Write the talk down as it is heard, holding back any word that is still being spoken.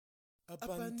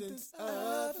Abundance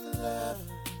of love,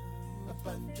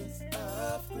 abundance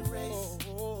of grace.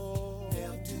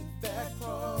 Nailed to that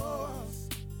cross,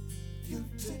 you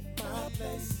took my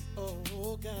place. Oh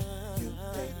God, you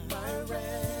paid my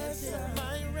ransom.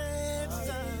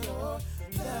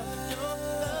 Your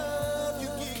love, you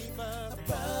gave us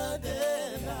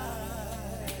abundant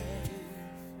life.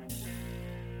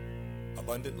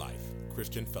 Abundant Life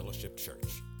Christian Fellowship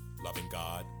Church. Loving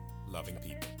God, loving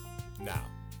people. Now,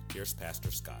 here's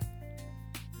Pastor Scott.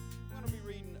 I'm going to be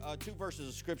reading two verses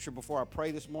of Scripture before I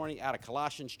pray this morning out of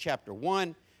Colossians chapter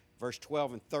 1, verse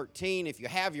 12 and 13. If you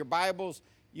have your Bibles,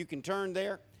 you can turn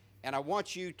there. And I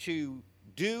want you to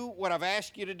do what I've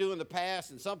asked you to do in the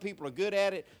past, and some people are good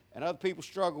at it, and other people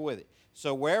struggle with it.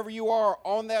 So wherever you are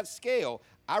on that scale,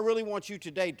 I really want you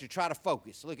today to try to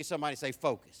focus. Look at somebody and say,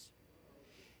 focus.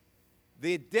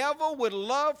 The devil would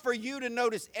love for you to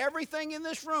notice everything in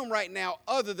this room right now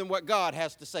other than what God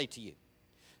has to say to you.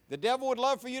 The devil would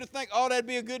love for you to think, oh, that'd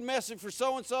be a good message for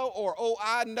so-and-so, or, oh,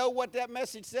 I know what that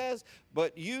message says,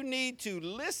 but you need to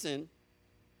listen.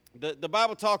 The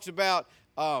Bible talks about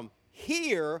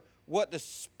hear what the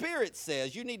Spirit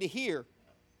says. You need to hear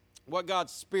what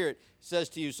God's Spirit says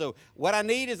to you. So what I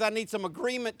need some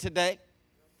agreement today.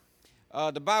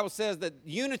 The Bible says that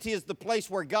unity is the place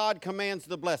where God commands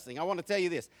the blessing. I want to tell you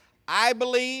this. I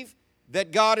believe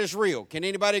that God is real. Can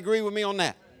anybody agree with me on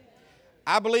that?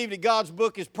 I believe that God's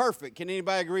book is perfect. Can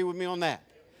anybody agree with me on that?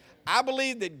 I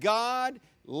believe that God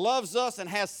loves us and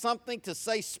has something to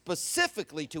say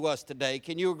specifically to us today.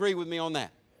 Can you agree with me on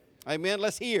that? Amen.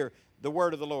 Let's hear the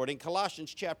word of the Lord. In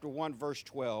Colossians chapter 1, verse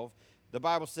 12, the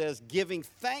Bible says, giving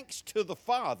thanks to the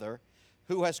Father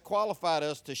who has qualified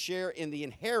us to share in the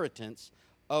inheritance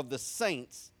of the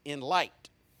saints in light,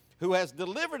 who has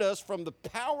delivered us from the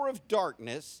power of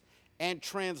darkness and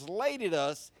translated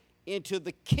us into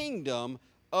the kingdom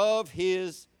of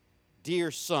his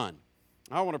dear Son.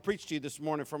 I want to preach to you this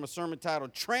morning from a sermon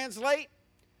titled, Translate,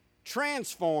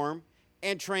 Transform,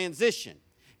 and Transition.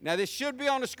 Now, this should be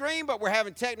on the screen, but we're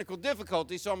having technical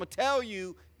difficulties, so I'm going to tell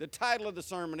you the title of the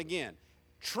sermon again.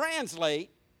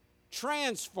 Translate,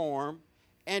 Transform,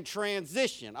 and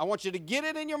Transition. I want you to get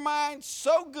it in your mind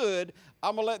so good,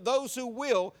 I'm going to let those who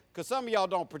will, because some of y'all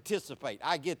don't participate,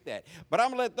 I get that, but I'm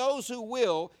going to let those who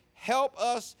will help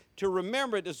us to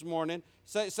remember it this morning.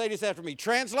 Say this after me.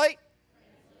 Translate,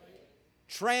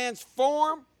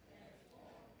 transform,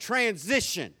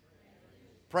 transition.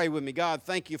 Pray with me. God,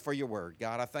 thank you for your word.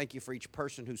 God, I thank you for each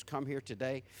person who's come here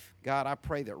today. God, I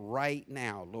pray that right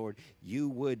now, Lord, you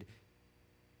would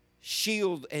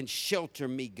shield and shelter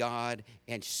me, God,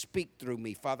 and speak through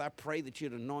me. Father, I pray that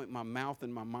you'd anoint my mouth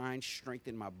and my mind,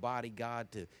 strengthen my body,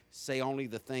 God, to say only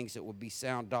the things that would be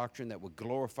sound doctrine, that would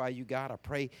glorify you, God. I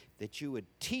pray that you would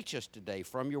teach us today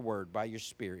from your word by your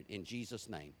Spirit. In Jesus'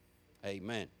 name,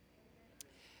 amen.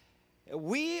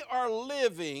 We are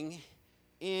living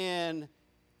in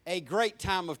a great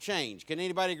time of change. Can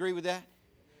anybody agree with that?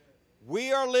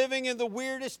 We are living in the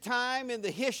weirdest time in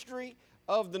the history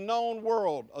of the known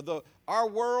world. Our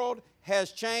world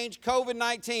has changed.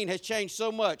 COVID-19 has changed so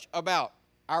much about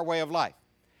our way of life.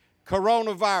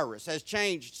 Coronavirus has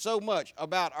changed so much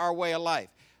about our way of life.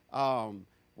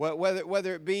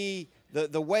 Whether it be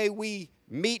the way we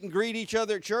meet and greet each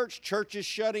other at church, churches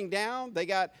shutting down. They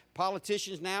got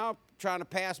politicians now trying to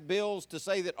pass bills to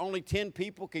say that only 10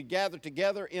 people could gather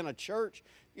together in a church.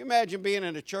 You imagine being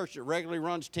in a church that regularly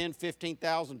runs 10,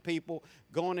 15,000 people,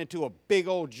 going into a big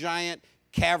old giant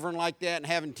cavern like that and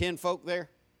having 10 folk there?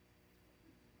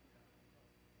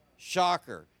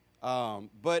 Shocker.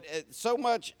 But so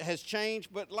much has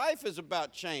changed, but life is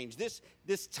about change.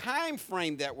 This time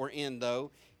frame that we're in,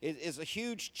 though, is a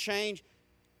huge change.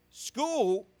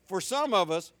 School, for some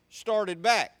of us, started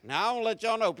back. Now, I want to let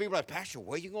y'all know, people are like, Pastor,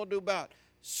 what are you going to do about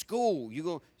school? You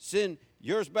going to send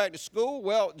yours back to school?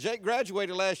 Well, Jake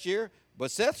graduated last year, but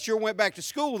Seth sure went back to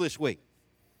school this week.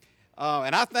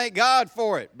 And I thank God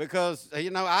for it because,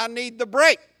 I need the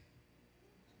break.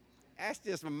 That's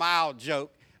just a mild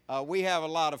joke. We have a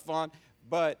lot of fun.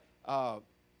 But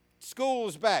school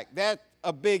is back. That's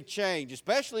a big change,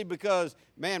 especially because,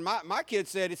 man, my kids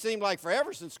said it seemed like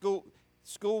forever since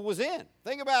school was in.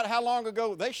 Think about how long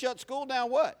ago they shut school down,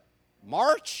 what?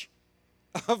 March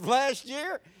of last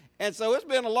year? And so it's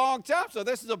been a long time. So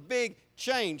this is a big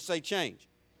change. Say change.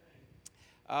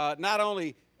 Not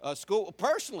only school,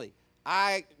 personally,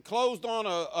 I closed on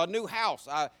a new house.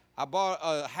 I bought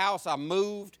a house. I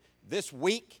moved this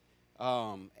week.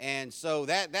 And so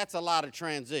that's a lot of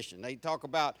transition. They talk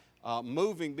about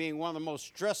moving being one of the most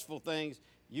stressful things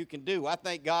you can do. I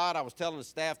thank God. I was telling the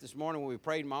staff this morning when we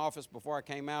prayed in my office before I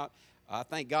came out, I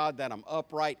thank God that I'm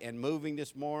upright and moving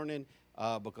this morning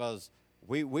because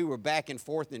we were back and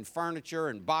forth in furniture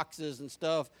and boxes and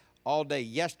stuff all day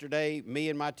yesterday, me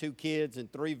and my 2 kids in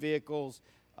 3 vehicles.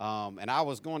 And I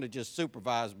was going to just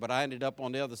supervise, but I ended up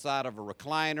on the other side of a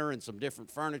recliner and some different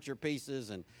furniture pieces.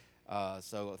 And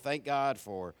so thank God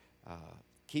for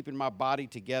keeping my body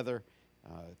together.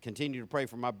 Continue to pray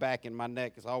for my back and my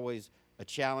neck. It's always a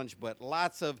challenge, but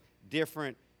lots of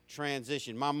different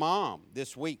transition. My mom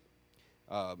this week,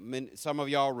 some of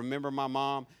y'all remember my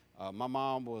mom. My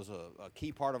mom was a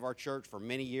key part of our church for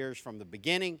many years from the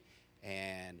beginning,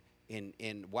 and in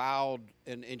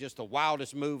just the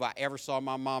wildest move I ever saw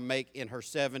my mom make in her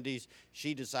 70s,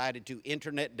 she decided to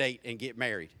internet date and get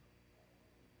married.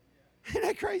 Isn't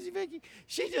that crazy, Vicki?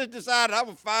 She just decided I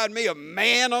would find me a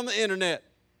man on the internet.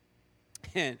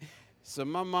 And so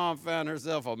my mom found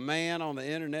herself a man on the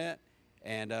internet,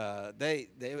 and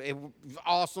it was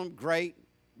awesome, great,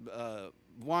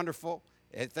 wonderful.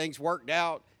 Things worked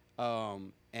out,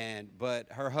 but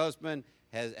her husband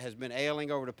has been ailing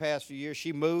over the past few years.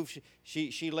 She moved.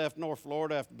 She left North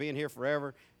Florida after being here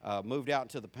forever, moved out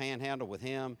into the Panhandle with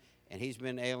him, and he's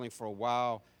been ailing for a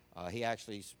while. He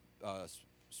actually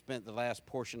spent the last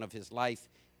portion of his life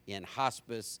in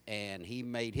hospice, and he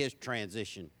made his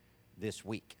transition this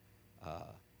week.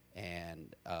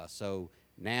 So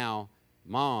now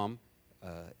Mom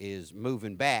is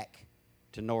moving back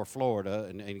to North Florida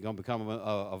and going to become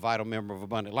a vital member of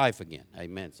Abundant Life again.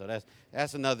 Amen. So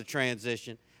that's another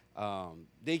transition.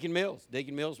 Deacon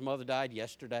Mills' mother died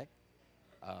yesterday.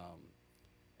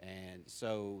 And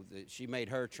so she made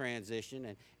her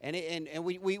transition. And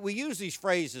we use these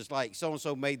phrases like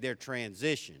so-and-so made their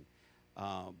transition.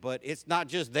 But it's not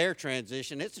just their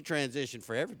transition. It's a transition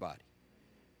for everybody.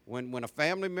 When a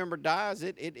family member dies,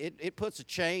 it puts a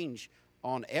change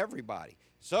on everybody.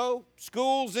 So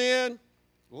school's in,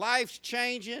 life's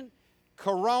changing,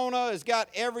 Corona has got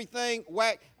everything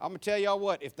whacked. I'm going to tell y'all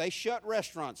what, if they shut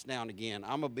restaurants down again,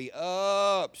 I'm going to be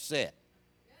upset.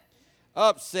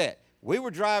 We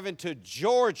were driving to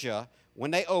Georgia when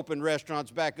they opened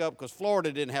restaurants back up because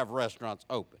Florida didn't have restaurants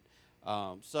open.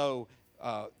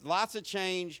 Lots of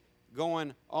change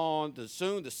going on.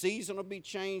 Soon the season will be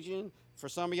changing. For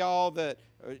some of y'all that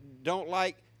don't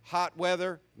like hot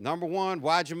weather, number one,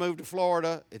 why'd you move to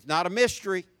Florida? It's not a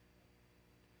mystery.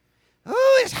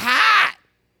 Oh, it's hot.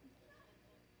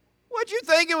 What'd you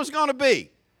think it was going to be?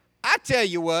 I tell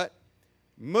you what,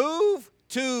 move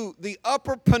to the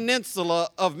upper peninsula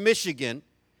of Michigan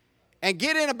and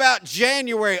get in about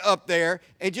January up there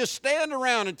and just stand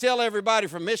around and tell everybody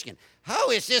from Michigan, oh,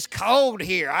 it's just cold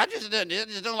here. I just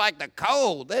don't like the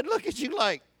cold. They'd look at you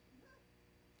like,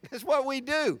 that's what we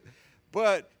do.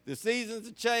 But the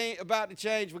seasons are about to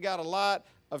change. We got a lot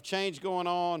of change going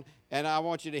on, and I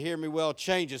want you to hear me well.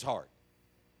 Change is hard.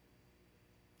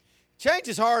 Change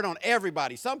is hard on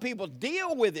everybody. Some people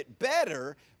deal with it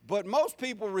better, but most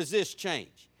people resist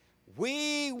change.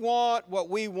 We want what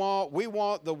we want. We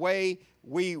want the way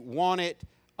we want it.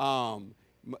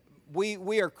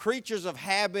 We are creatures of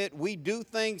habit. We do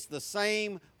things the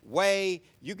same way.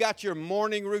 You got your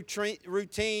morning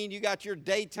routine. You got your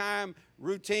daytime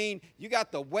routine. You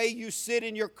got the way you sit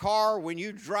in your car when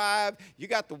you drive. You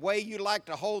got the way you like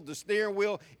to hold the steering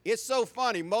wheel. It's so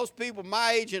funny. Most people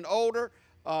my age and older,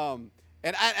 and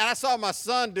I saw my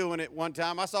son doing it one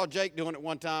time. I saw Jake doing it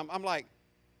one time. I'm like,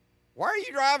 why are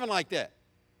you driving like that?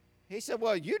 He said,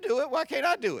 well, you do it. Why can't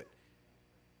I do it?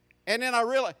 And then I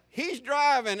realized he's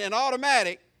driving an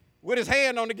automatic with his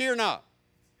hand on the gear knob.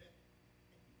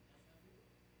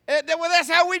 Well, that's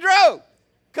how we drove,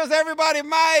 because everybody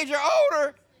my age or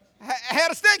older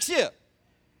had a stick shift.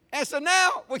 And so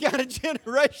now we got a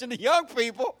generation of young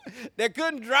people that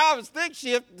couldn't drive a stick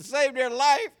shift to save their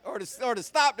life or to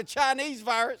stop the Chinese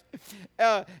virus.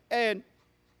 And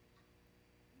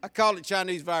I call it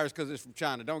Chinese virus because it's from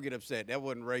China. Don't get upset. That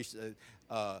wasn't racist.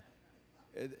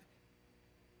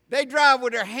 They drive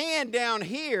with their hand down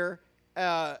here,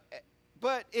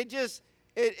 but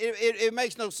it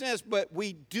makes no sense. But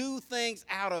we do things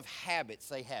out of habit.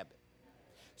 Say habit.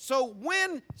 So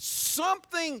when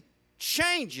something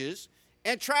changes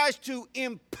and tries to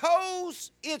impose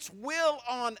its will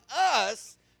on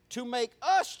us to make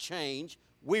us change,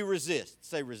 we resist.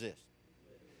 Say resist.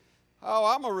 Oh,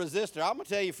 I'm a resistor. I'm gonna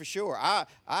tell you for sure. I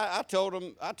told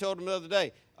him the other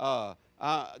day.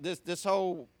 This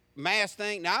whole mask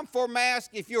thing. Now I'm for masks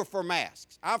if you're for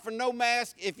masks. I'm for no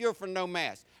mask if you're for no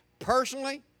mask.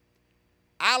 Personally,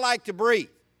 I like to breathe.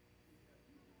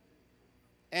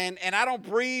 And I don't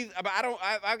breathe.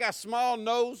 I've got small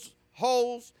nose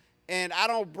holes, and I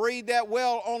don't breathe that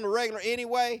well on the regular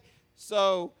anyway.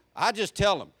 So I just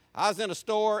tell them, I was in a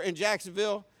store in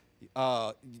Jacksonville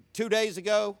 2 days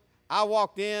ago. I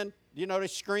walked in. They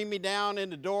screamed me down in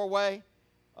the doorway.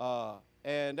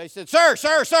 And they said, sir,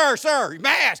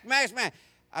 mask.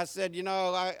 I said,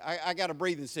 I got a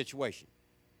breathing situation.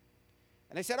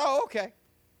 And they said, oh, okay.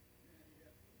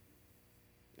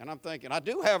 And I'm thinking, I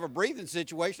do have a breathing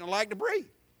situation. I like to breathe.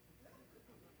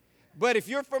 But if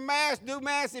you're for masks, do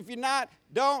masks. If you're not,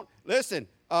 don't. Listen,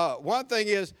 one thing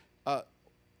is,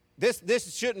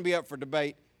 this shouldn't be up for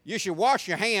debate. You should wash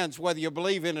your hands whether you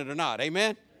believe in it or not.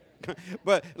 Amen?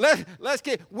 But let's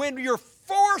get, when you're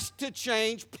forced to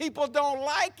change, people don't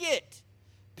like it.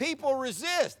 People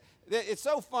resist. It's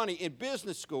so funny. In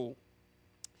business school,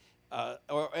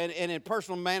 and in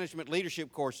personal management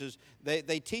leadership courses,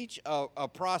 they teach a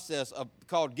process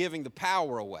called giving the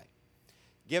power away.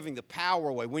 Giving the power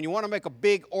away. When you want to make a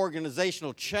big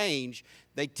organizational change,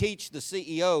 they teach the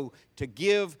CEO to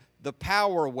give the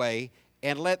power away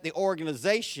and let the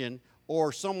organization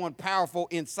or someone powerful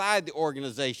inside the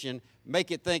organization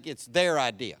make it think it's their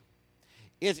idea.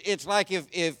 It's like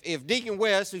if Deacon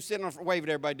West, who's sitting on, wave at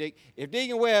everybody, Dick, if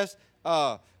Deacon West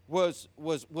was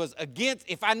against,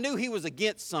 if I knew he was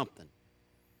against something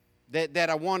that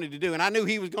I wanted to do, and I knew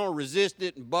he was going to resist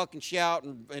it and buck and shout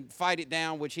and fight it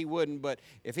down, which he wouldn't, but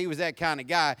if he was that kind of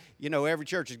guy, every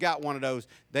church has got one of those.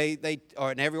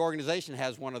 And every organization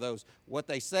has one of those. What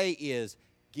they say is,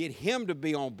 get him to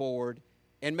be on board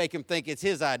and make him think it's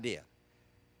his idea.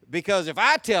 Because if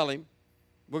I tell him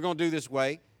we're going to do this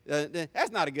way,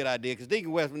 that's not a good idea, because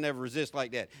Deacon West would never resist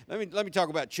like that. Let me talk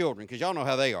about children, because y'all know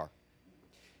how they are.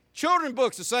 Children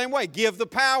books the same way. Give the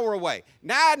power away.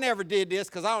 Now, I never did this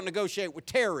because I don't negotiate with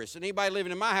terrorists. And anybody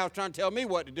living in my house trying to tell me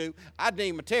what to do, I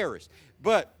deem a terrorist.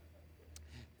 But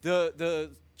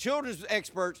the children's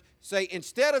experts say,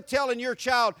 instead of telling your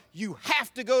child you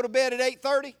have to go to bed at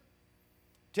 8:30,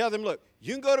 tell them, look,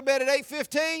 you can go to bed at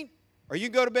 8:15 or you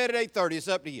can go to bed at 8:30. It's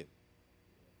up to you.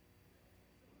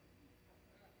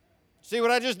 See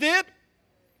what I just did?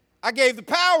 I gave the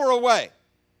power away.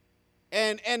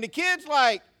 And the kid's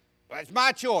like, it's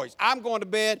my choice. I'm going to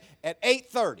bed at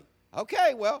 8:30.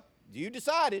 Okay, well, you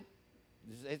decided.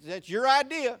 That's your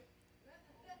idea.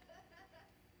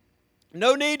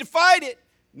 No need to fight it.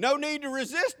 No need to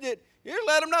resist it. You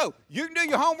let them know. You can do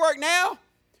your homework now,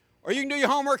 or you can do your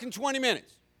homework in 20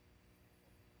 minutes.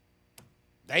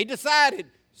 They decided.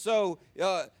 So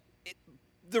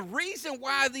the reason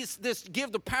why this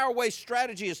give the power away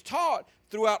strategy is taught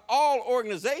throughout all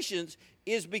organizations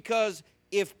is because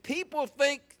if people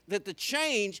think that the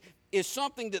change is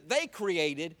something that they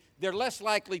created, they're less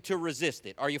likely to resist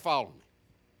it. Are you following me?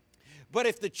 But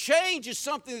if the change is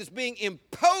something that's being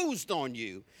imposed on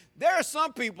you, there are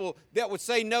some people that would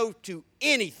say no to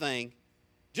anything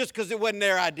just because it wasn't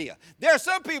their idea. There are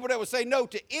some people that would say no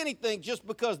to anything just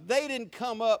because they didn't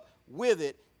come up with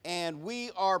it, and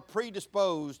we are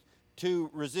predisposed to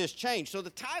resist change. So the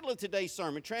title of today's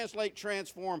sermon, Translate,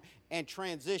 Transform, and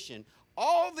Transition,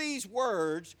 all these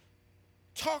words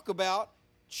talk about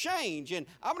change. And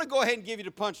I'm going to go ahead and give you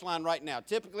the punchline right now.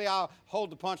 Typically, I'll hold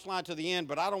the punchline to the end,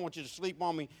 but I don't want you to sleep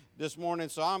on me this morning,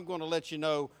 so I'm going to let you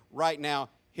know right now.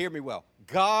 Hear me well.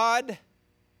 God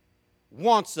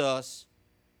wants us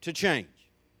to change.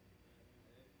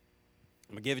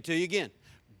 I'm going to give it to you again.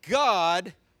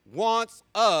 God wants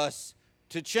us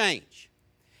to change.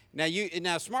 Now,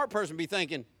 a smart person be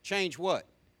thinking, change what?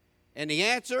 And the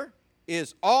answer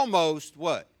is almost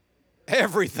what?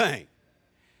 Everything.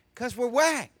 Because we're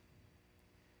whacked.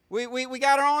 We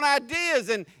got our own ideas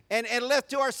and left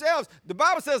to ourselves. The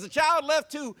Bible says a child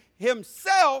left to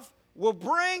himself will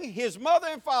bring his mother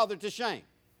and father to shame.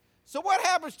 So what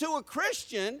happens to a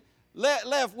Christian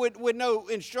left with no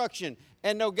instruction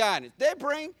and no guidance? They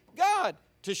bring God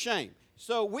to shame.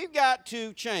 So we've got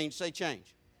to change. Say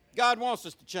change. God wants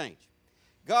us to change.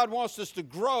 God wants us to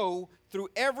grow through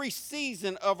every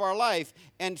season of our life.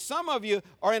 And some of you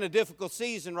are in a difficult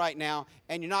season right now,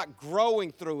 and you're not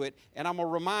growing through it. And I'm going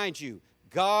to remind you,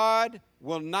 God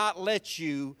will not let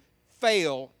you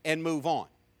fail and move on.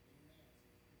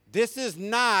 This is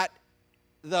not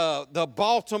the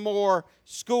Baltimore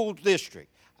school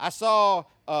district. I saw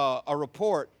a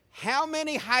report. How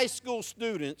many high school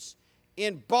students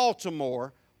in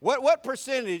Baltimore, what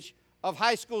percentage of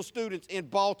high school students in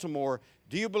Baltimore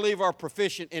do you believe are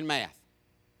proficient in math?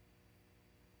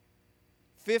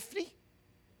 50?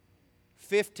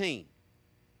 15?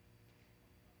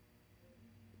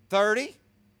 30?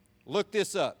 Look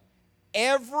this up.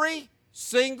 Every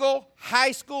single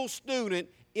high school student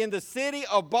in the city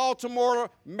of Baltimore,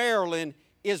 Maryland,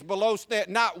 is below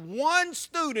standard. Not one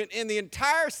student in the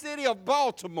entire city of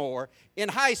Baltimore in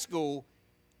high school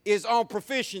is on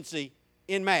proficiency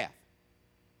in math.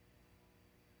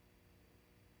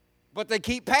 But they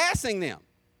keep passing them.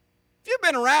 If you've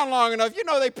been around long enough, you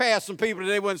know they passed some people that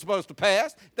they weren't supposed to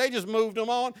pass. They just moved them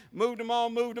on. I'm going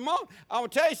to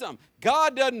tell you something.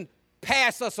 God doesn't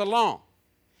pass us along.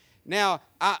 Now,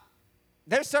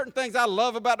 there's certain things I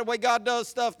love about the way God does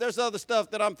stuff. There's other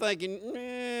stuff that I'm thinking,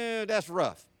 that's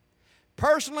rough.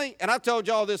 Personally, and I've told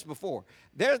you all this before,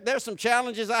 there's some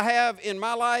challenges I have in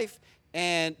my life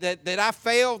and that I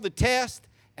failed the test,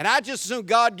 and I just assume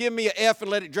God give me an F and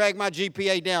let it drag my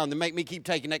GPA down to make me keep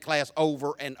taking that class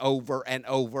over and over and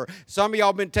over. Some of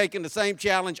y'all been taking the same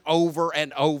challenge over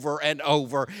and over and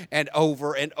over and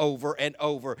over and over and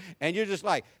over. And you're just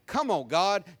like, come on,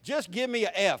 God, just give me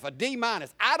an F, a D-.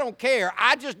 I don't care.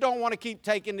 I just don't want to keep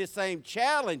taking this same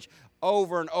challenge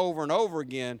over and over and over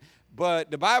again. But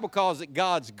the Bible calls it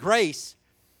God's grace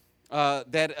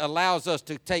that allows us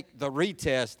to take the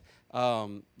retest.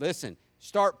 Listen,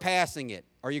 start passing it,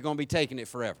 or you're going to be taking it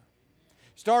forever.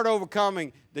 Start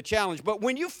overcoming the challenge. But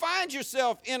when you find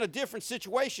yourself in a different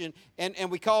situation, and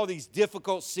we call these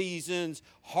difficult seasons,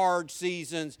 hard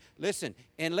seasons, listen,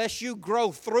 unless you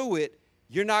grow through it,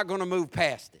 you're not going to move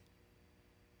past it.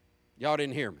 Y'all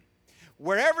didn't hear me.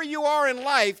 Wherever you are in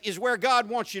life is where God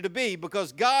wants you to be,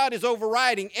 because God is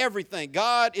overriding everything.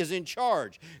 God is in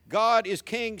charge. God is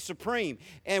King Supreme.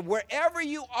 And wherever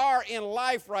you are in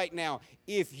life right now,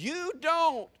 if you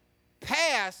don't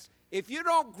pass, if you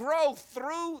don't grow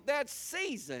through that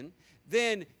season,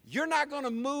 then you're not going to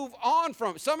move on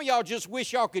from it. Some of y'all just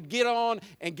wish y'all could get on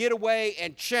and get away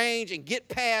and change and get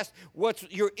past what's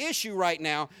your issue right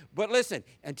now. But listen,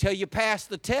 until you pass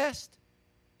the test,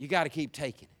 you got to keep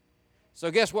taking it. So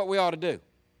guess what we ought to do?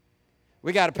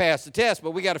 We got to pass the test,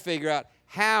 but we got to figure out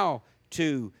how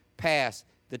to pass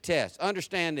the test.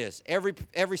 Understand this.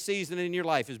 Every season in your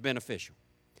life is beneficial.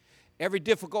 Every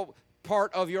difficult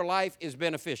part of your life is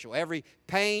beneficial. Every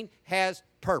pain has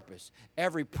purpose.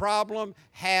 Every problem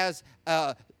has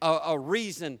a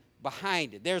reason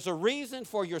behind it. There's a reason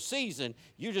for your season.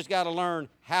 You just got to learn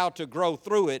how to grow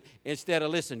through it instead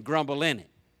of, grumble in it.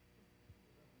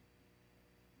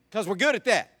 Because we're good at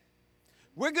that.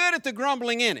 We're good at the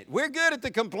grumbling in it. We're good at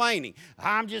the complaining.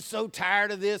 I'm just so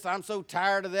tired of this. I'm so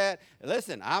tired of that.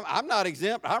 Listen, I'm not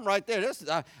exempt. I'm right there.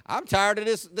 I'm tired of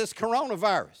this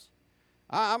coronavirus.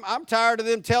 I'm tired of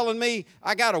them telling me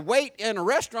I got to wait in a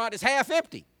restaurant that's half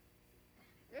empty.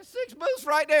 There's 6 booths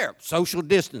right there. Social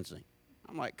distancing.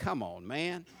 I'm like, come on,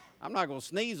 man. I'm not going to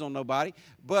sneeze on nobody.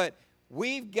 But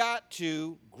we've got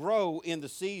to grow in the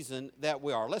season that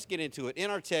we are. Let's get into it. In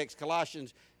our text,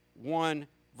 Colossians 1,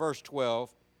 verse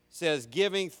 12 says,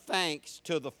 giving thanks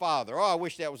to the Father. Oh, I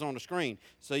wish that was on the screen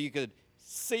so you could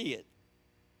see it.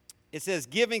 It says,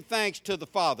 giving thanks to the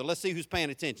Father. Let's see who's paying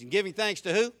attention. Giving thanks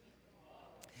to who?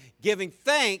 Giving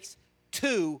thanks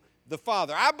to the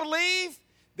Father. I believe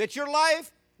that your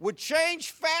life would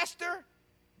change faster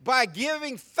by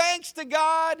giving thanks to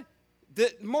God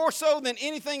more so than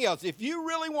anything else. If you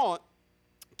really want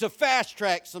to fast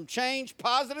track some change,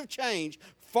 positive change,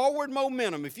 forward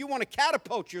momentum, if you want to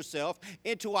catapult yourself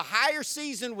into a higher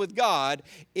season with God,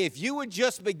 if you would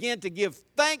just begin to give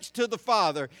thanks to the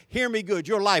Father, hear me good,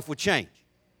 your life would change.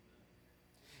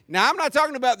 Now, I'm not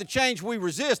talking about the change we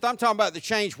resist. I'm talking about the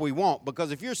change we want,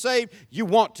 because if you're saved, you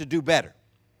want to do better.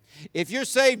 If you're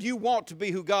saved, you want to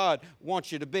be who God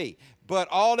wants you to be. But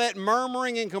all that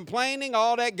murmuring and complaining,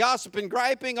 all that gossip and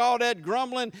griping, all that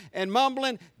grumbling and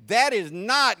mumbling, that is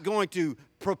not going to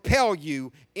propel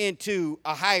you into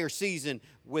a higher season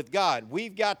with God.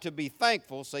 We've got to be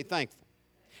thankful. Say thankful.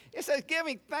 It says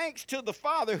giving thanks to the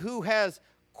Father who has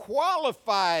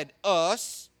qualified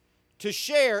us to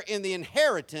share in the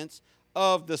inheritance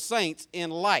of the saints in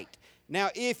light. Now,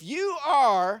 if you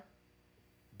are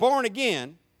born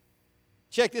again,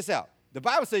 check this out. The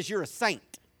Bible says you're a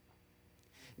saint.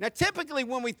 Now, typically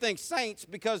when we think saints,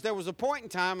 because there was a point in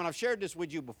time, and I've shared this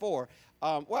with you before,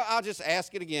 I'll just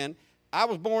ask it again. I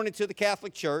was born into the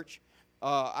Catholic Church.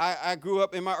 I grew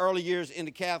up in my early years in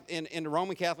the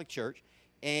Roman Catholic Church,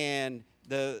 and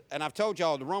I've told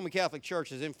y'all the Roman Catholic Church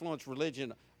has influenced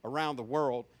religion around the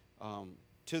world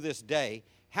to this day.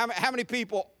 How many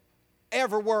people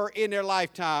ever were in their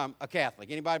lifetime a Catholic?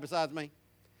 Anybody besides me?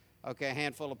 Okay, a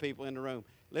handful of people in the room.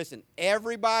 Listen,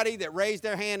 everybody that raised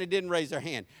their hand and didn't raise their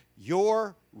hand,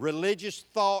 your religious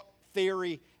thought,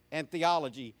 theory, and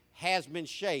theology has been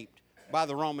shaped by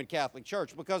the Roman Catholic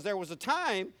Church, because there was a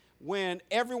time when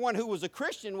everyone who was a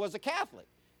Christian was a Catholic.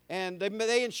 And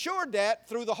they ensured that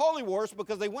through the Holy Wars,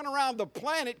 because they went around the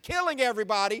planet killing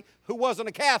everybody who wasn't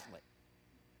a Catholic.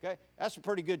 Okay? That's a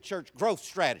pretty good church growth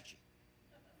strategy.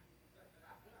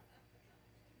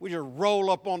 We just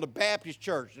roll up on the Baptist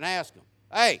church and ask them,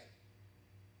 hey,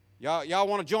 y'all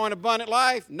want to join Abundant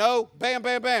Life? No? Bam,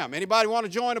 bam, bam. Anybody want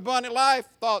to join Abundant Life?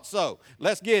 Thought so.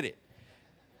 Let's get it.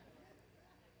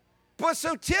 But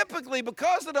so typically,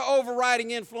 because of the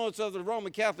overriding influence of the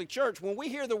Roman Catholic Church, when we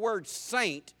hear the word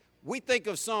saint, we think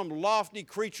of some lofty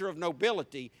creature of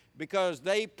nobility because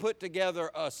they put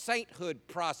together a sainthood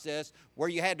process where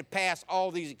you had to pass all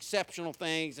these exceptional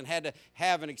things and had to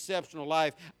have an exceptional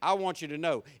life. I want you to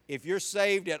know, if you're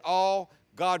saved at all,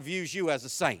 God views you as a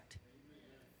saint.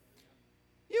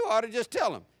 You ought to just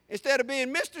tell him, instead of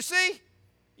being Mr. C,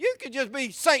 you could just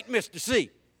be Saint Mr. C.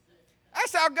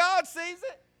 That's how God sees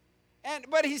it.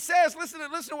 But he says, listen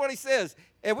to what he says.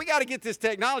 And we got to get this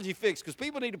technology fixed because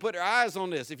people need to put their eyes on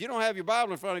this. If you don't have your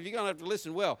Bible in front of you, you're going to have to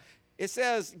listen well. It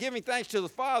says, giving thanks to the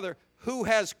Father who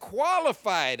has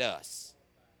qualified us.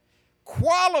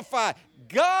 Qualified.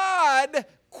 God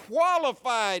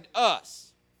qualified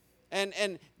us.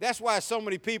 And that's why so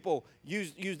many people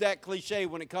use that cliche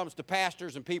when it comes to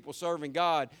pastors and people serving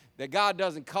God, that God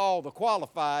doesn't call the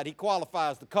qualified, he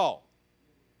qualifies the call.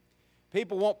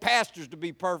 People want pastors to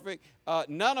be perfect.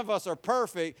 None of us are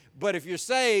perfect, but if you're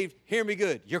saved, hear me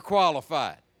good, you're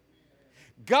qualified.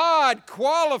 God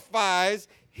qualifies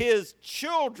his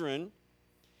children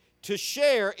to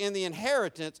share in the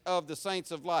inheritance of the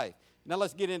saints of life. Now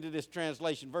let's get into this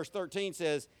translation. Verse 13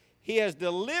 says, he has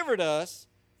delivered us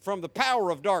from the power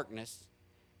of darkness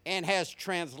and has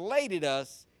translated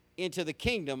us into the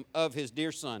kingdom of his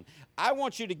dear Son. I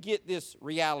want you to get this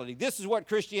reality. This is what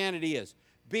Christianity is.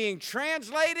 Being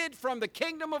translated from the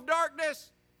kingdom of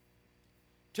darkness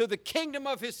to the kingdom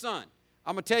of his Son.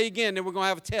 I'm going to tell you again, then we're going to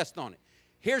have a test on it.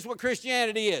 Here's what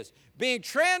Christianity is. Being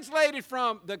translated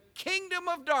from the kingdom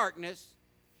of darkness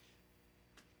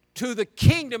to the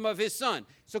kingdom of his Son.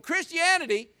 So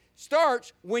Christianity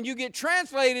starts when you get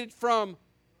translated from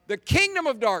the kingdom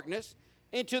of darkness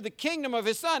into the kingdom of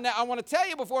his Son. Now, I want to tell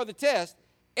you before the test,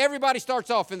 everybody starts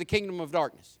off in the kingdom of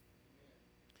darkness.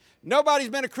 Nobody's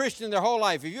been a Christian their whole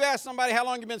life. If you ask somebody how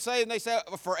long you've been saved and they say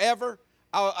forever,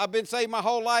 I've been saved my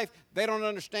whole life, they don't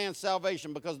understand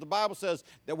salvation because the Bible says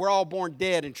that we're all born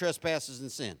dead in trespasses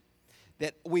and sin,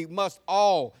 that we must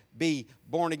all be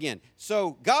born again.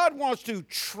 So God wants to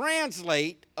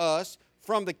translate us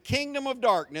from the kingdom of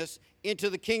darkness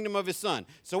into the kingdom of his Son.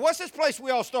 So what's this place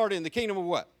we all start in? The kingdom of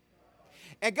what?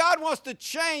 And God wants to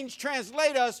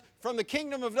translate us from the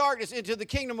kingdom of darkness into the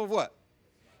kingdom of what?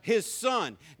 His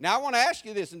Son. Now, I want to ask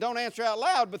you this, and don't answer out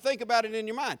loud, but think about it in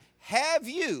your mind. Have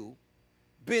you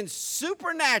been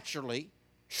supernaturally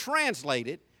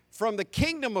translated from the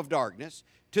kingdom of darkness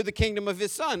to the kingdom of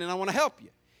his Son? And I want to help you.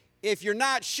 If you're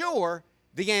not sure,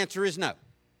 the answer is no.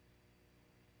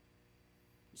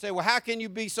 You say, well, how can you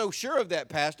be so sure of that,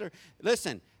 Pastor?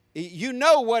 Listen, you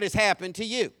know what has happened to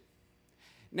you.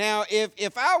 Now,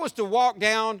 if I was to walk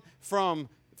down from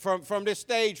this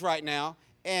stage right now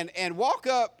and walk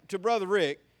up to Brother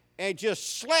Rick and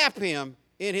just slap him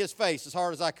in his face as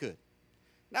hard as I could.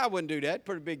 Now, I wouldn't do that.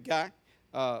 Pretty big guy.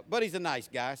 But he's a nice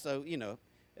guy, so, you know,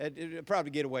 I'd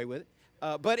probably get away with it.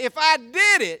 But if I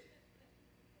did it,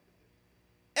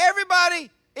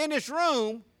 everybody in this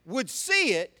room would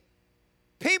see it.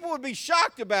 People would be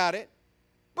shocked about it.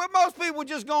 But most people would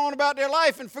just go on about their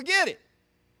life and forget it.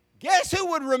 Guess who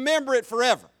would remember it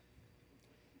forever?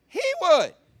 He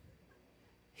would.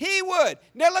 He would.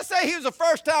 Now, let's say he was a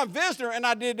first-time visitor and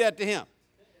I did that to him.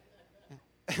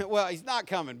 Well, he's not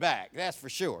coming back, that's for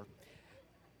sure.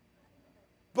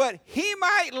 But he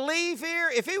might leave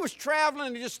here, if he was traveling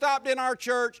and just stopped in our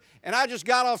church and I just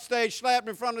got off stage, slapped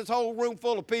in front of this whole room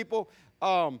full of people,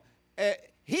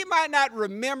 he might not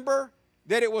remember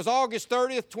that it was August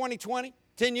 30th, 2020,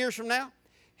 10 years from now.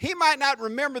 He might not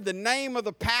remember the name of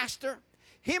the pastor.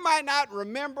 He might not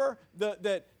remember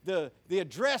the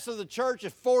address of the church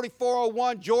at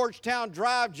 4401 Georgetown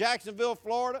Drive, Jacksonville,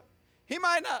 Florida. He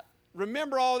might not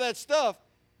remember all that stuff,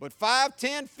 but 5,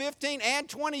 10, 15, and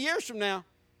 20 years from now,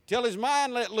 till his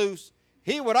mind let loose,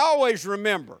 he would always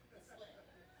remember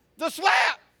the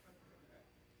slap.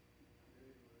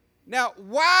 Now,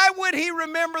 why would he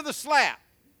remember the slap?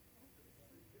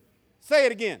 Say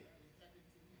it again.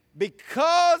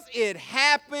 Because it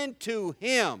happened to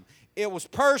him. It was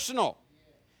personal,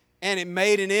 and it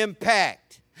made an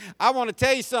impact. I want to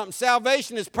tell you something.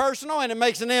 Salvation is personal, and it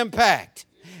makes an impact.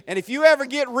 And if you ever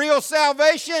get real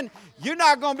salvation, you're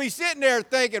not going to be sitting there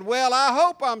thinking, well, I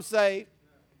hope I'm saved.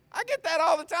 I get that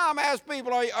all the time. I ask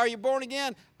people, are you born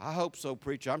again? I hope so,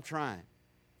 preacher. I'm trying.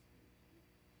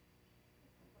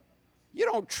 You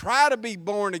don't try to be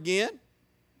born again.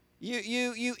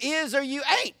 You is or you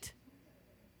ain't.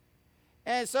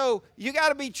 And so you got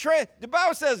to be the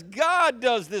Bible says God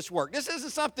does this work. This isn't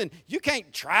something you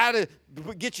can't try to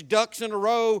get your ducks in a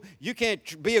row. You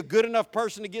can't be a good enough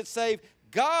person to get saved.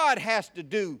 God has to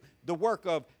do the work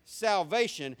of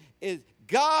salvation. It's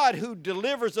God who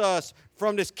delivers us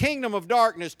from this kingdom of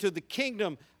darkness to the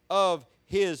kingdom of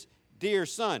his dear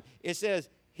Son. It says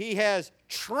he has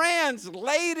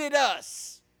translated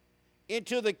us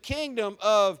into the kingdom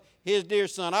of his dear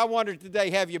Son. I wonder today,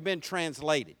 have you been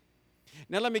translated?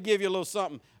 Now, let me give you a little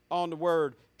something on the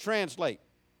word translate.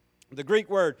 The Greek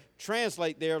word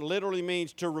translate there literally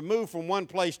means to remove from one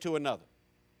place to another.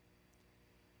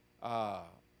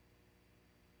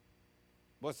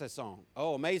 What's that song?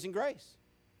 Oh, Amazing Grace.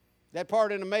 That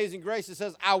part in Amazing Grace, it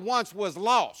says, I once was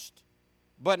lost,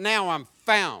 but now I'm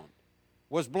found.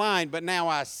 Was blind, but now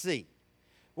I see.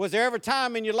 Was there ever a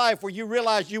time in your life where you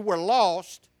realized you were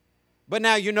lost, but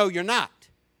now you know you're not?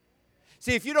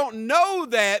 See, if you don't know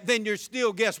that, then you're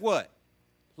still, guess what?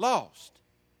 Lost.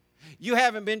 You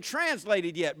haven't been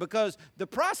translated yet, because the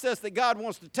process that God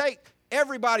wants to take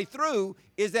everybody through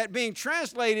is that being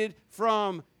translated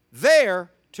from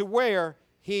there to where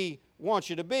he wants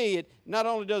you to be. It not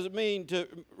only does it mean to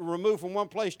remove from one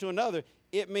place to another,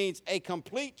 it means a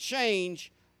complete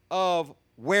change of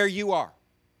where you are.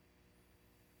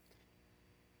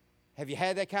 Have you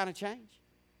had that kind of change?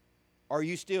 Or are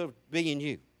you still being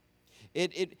you?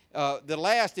 The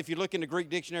last, if you look in the Greek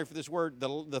dictionary for this word,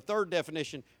 the third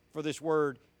definition for this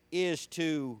word is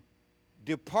to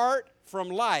depart from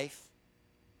life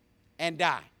and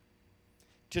die.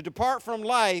 To depart from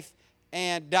life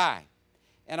and die.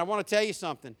 And I want to tell you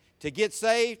something. To get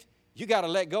saved, you got to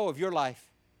let go of your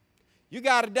life. You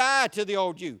got to die to the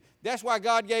old you. That's why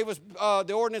God gave us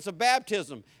the ordinance of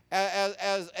baptism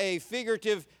as a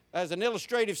figurative, as an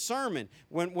illustrative sermon.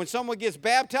 When someone gets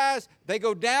baptized, they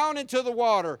go down into the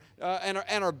water and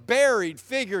are buried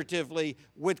figuratively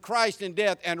with Christ in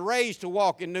death and raised to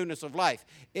walk in newness of life.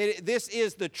 This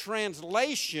is the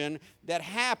translation that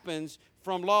happens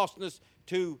from lostness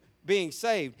to being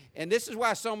saved. And this is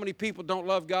why so many people don't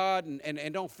love God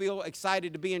and don't feel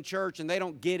excited to be in church, and they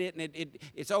don't get it, and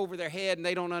it's over their head, and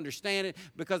they don't understand it,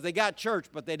 because they got church,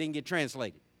 but they didn't get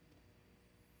translated.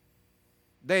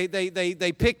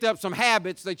 They picked up some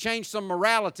habits, they changed some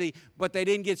morality, but they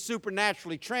didn't get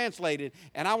supernaturally translated.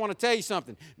 And I want to tell you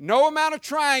something. No amount of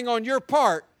trying on your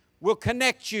part will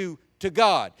connect you to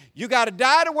God. You got to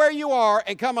die to where you are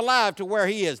and come alive to where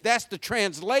he is. That's the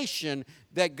translation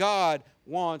that God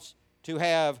wants to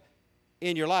have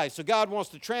in your life. So God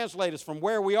wants to translate us from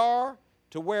where we are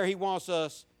to where he wants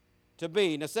us to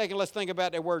be. Now, second, let's think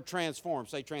about that word transform.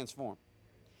 Say transform.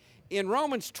 In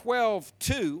Romans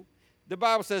 12:2, the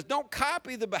Bible says, don't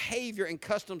copy the behavior and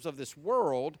customs of this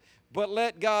world, but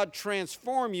let God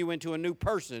transform you into a new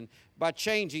person by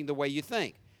changing the way you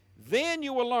think. Then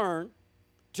you will learn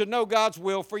to know God's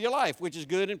will for your life, which is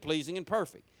good and pleasing and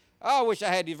perfect. I wish I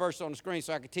had these verses on the screen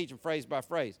so I could teach them phrase by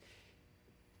phrase.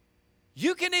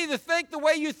 You can either think the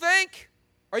way you think,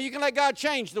 or you can let God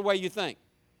change the way you think.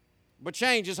 But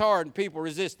change is hard and people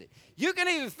resist it. You can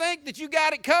either think that you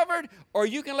got it covered, or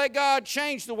you can let God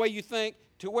change the way you think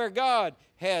to where God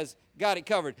has got it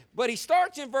covered. But he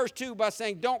starts in verse 2 by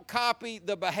saying, don't copy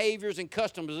the behaviors and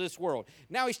customs of this world.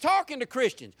 Now, he's talking to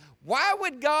Christians. Why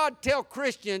would God tell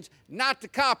Christians not to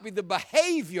copy the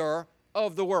behavior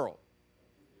of the world?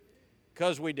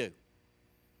 Because we do.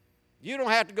 You don't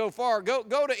have to go far. Go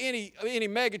to any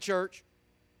mega church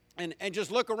and just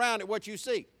look around at what you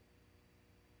see.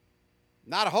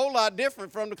 Not a whole lot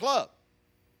different from the club.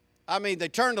 I mean, they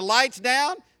turn the lights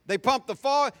down. They pump the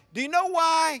fog. Do you know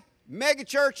why mega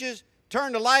churches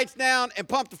turn the lights down and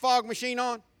pump the fog machine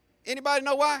on? Anybody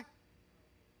know why?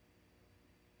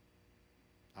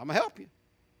 I'm going to help you.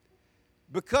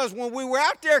 Because when we were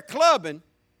out there clubbing,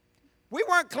 we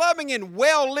weren't clubbing in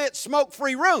well-lit,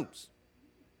 smoke-free rooms.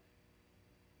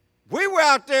 We were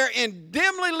out there in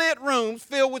dimly lit rooms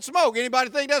filled with smoke. Anybody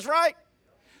think that's right?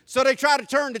 So they try to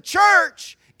turn the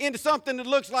church into something that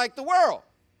looks like the world.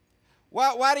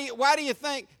 Why do you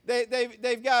think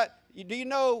they've got, do you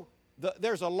know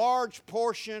there's a large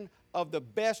portion of the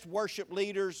best worship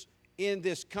leaders in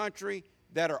this country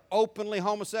that are openly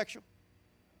homosexual?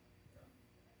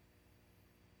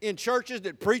 In churches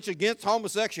that preach against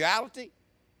homosexuality?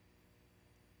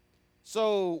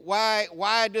 So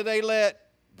why do they let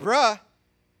bruh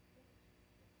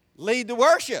lead the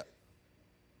worship?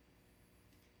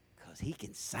 Because he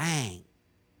can sing.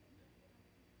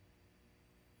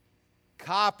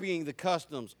 Copying the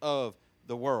customs of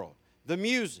the world. The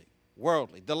music,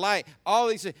 worldly. The light, all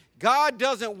these things. God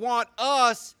doesn't want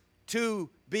us to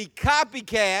be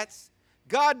copycats.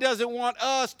 God doesn't want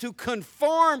us to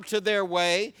conform to their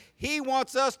way. He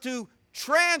wants us to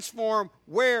transform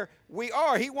where we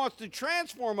are. He wants to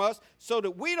transform us so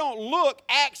that we don't look,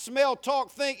 act, smell,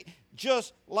 talk, think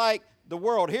just like the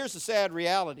world. Here's the sad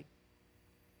reality.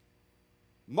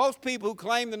 Most people who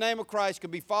claim the name of Christ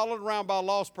could be followed around by a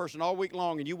lost person all week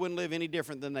long, and you wouldn't live any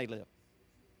different than they live.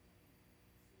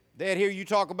 They'd hear you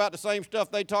talk about the same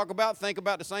stuff they talk about, think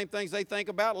about the same things they think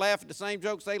about, laugh at the same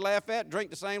jokes they laugh at,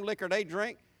 drink the same liquor they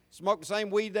drink, smoke the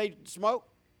same weed they smoke,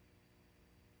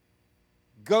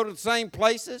 go to the same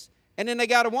places, and then they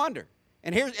got to wonder.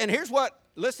 And here's what,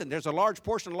 listen, there's a large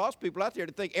portion of lost people out there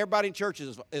that think everybody in church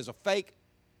is a fake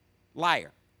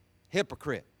liar,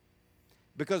 hypocrite,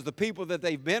 because the people that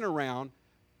they've been around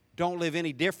don't live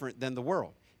any different than the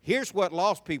world. Here's what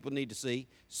lost people need to see: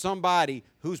 somebody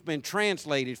who's been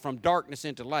translated from darkness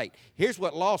into light. Here's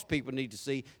what lost people need to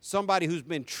see: somebody who's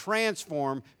been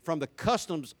transformed from the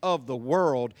customs of the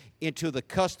world into the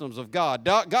customs of God.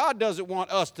 God doesn't want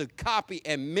us to copy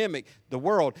and mimic the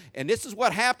world. And this is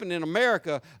what happened in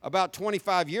America about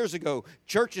 25 years ago.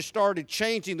 Churches started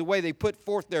changing the way they put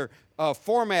forth their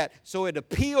format so it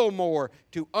appealed more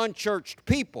to unchurched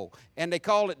people, and they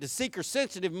call it the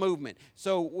seeker-sensitive movement.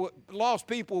 So lost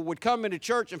people would come into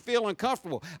church and feel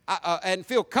uncomfortable,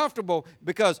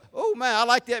 because, oh man, I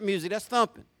like that music, that's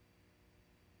thumping.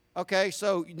 Okay,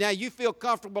 so now you feel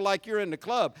comfortable like you're in the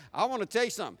club. I want to tell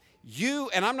you something.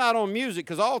 And I'm not on music,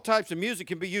 because all types of music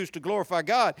can be used to glorify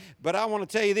God, but I want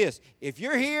to tell you this: if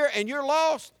you're here and you're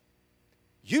lost,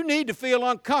 you need to feel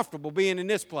uncomfortable being in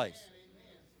this place.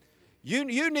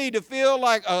 You need to feel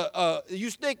like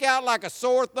you stick out like a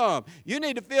sore thumb. You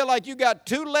need to feel like you got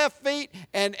two left feet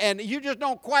and you just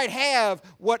don't quite have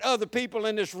what other people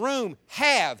in this room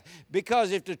have. Because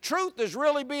if the truth is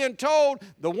really being told,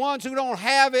 the ones who don't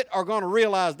have it are going to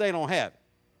realize they don't have it.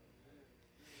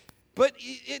 But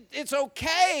it's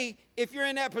okay if you're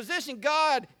in that position.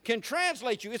 God can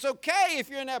translate you. It's okay if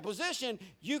you're in that position.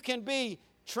 You can be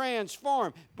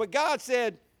transformed. But God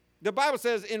said, the Bible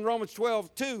says in Romans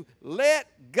 12:2, let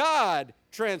God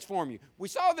transform you. We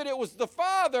saw that it was the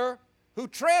Father who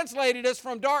translated us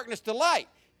from darkness to light.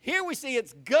 Here we see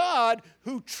it's God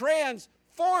who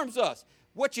transforms us.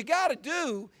 What you got to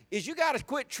do is you got to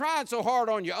quit trying so hard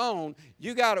on your own.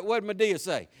 You got to, what did Medea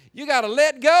say? You got to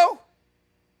let go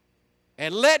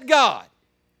and let God.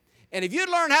 And if you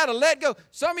learn how to let go,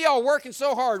 some of y'all working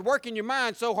so hard, working your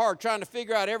mind so hard, trying to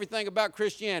figure out everything about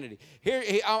Christianity. Here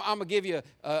I'm going to give you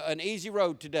an easy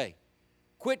road today.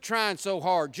 Quit trying so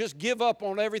hard. Just give up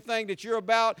on everything that you're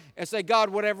about and say,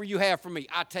 God, whatever you have for me,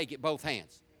 I take it both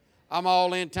hands. I'm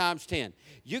all in times 10.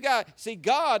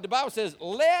 God, the Bible says,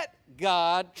 let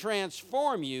God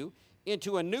transform you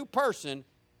into a new person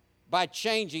by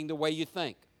changing the way you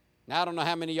think. Now, I don't know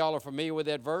how many of y'all are familiar with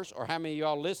that verse or how many of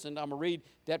y'all listened. I'm going to read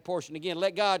that portion again.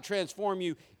 Let God transform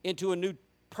you into a new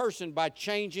person by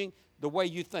changing the way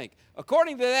you think.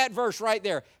 According to that verse right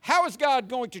there, how is God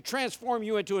going to transform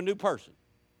you into a new person?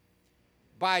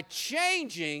 By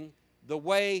changing the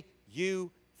way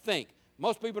you think.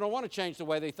 Most people don't want to change the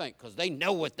way they think because they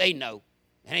know what they know,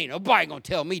 and ain't nobody going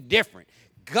to tell me different.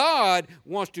 God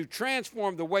wants to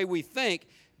transform the way we think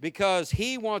because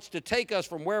He wants to take us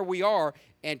from where we are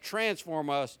and transform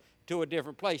us to a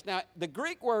different place. Now, the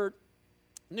Greek word,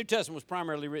 New Testament was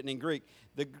primarily written in Greek.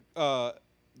 The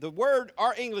word,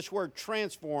 our English word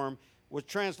transform, was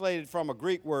translated from a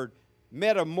Greek word,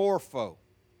 metamorpho.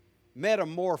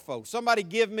 Metamorpho. Somebody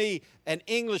give me an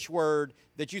English word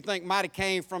that you think might have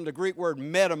came from the Greek word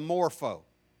metamorpho.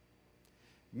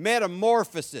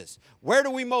 Metamorphosis. Where do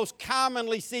we most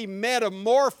commonly see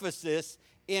metamorphosis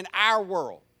in our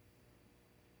world?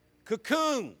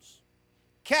 Cocoons.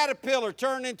 Caterpillar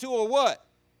turned into a what?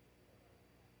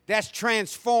 That's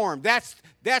transformed. That's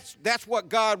what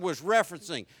God was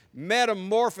referencing.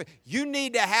 Metamorphosis. You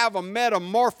need to have a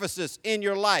metamorphosis in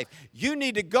your life. You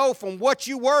need to go from what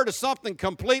you were to something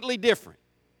completely different.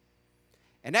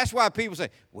 And that's why people say,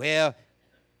 well,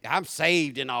 I'm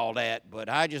saved and all that, but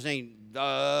I just ain't,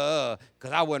 because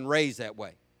I wasn't raised that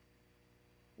way.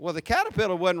 Well, the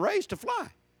caterpillar wasn't raised to fly.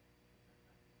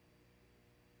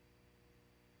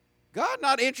 God's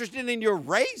not interested in your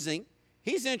raising.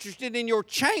 He's interested in your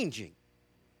changing.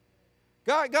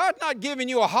 God's not giving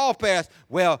you a hall pass.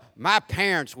 Well, my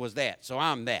parents was that, so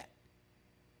I'm that.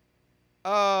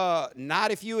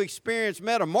 Not if you experience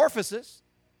metamorphosis.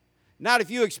 Not if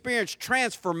you experience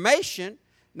transformation.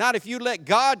 Not if you let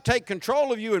God take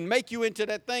control of you and make you into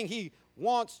that thing He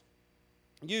wants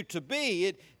you to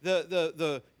be.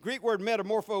 The Greek word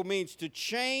metamorpho means to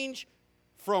change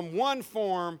from one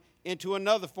form into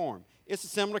another form. it's a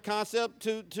similar concept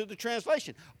to the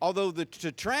translation. Although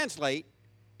to translate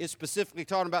is specifically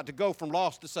talking about to go from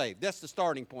lost to saved. That's the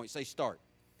starting point. Say start.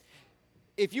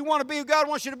 If you want to be who God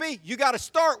wants you to be, you got to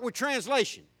start with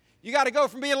translation. You got to go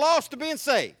from being lost to being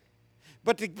saved.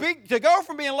 But to go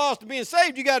from being lost to being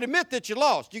saved, you got to admit that you're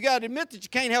lost. You got to admit that you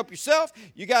can't help yourself.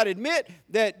 You got to admit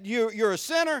that you're a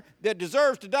sinner that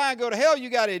deserves to die and go to hell.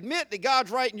 You got to admit that God's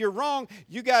right and you're wrong.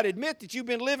 You got to admit that you've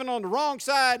been living on the wrong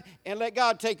side and let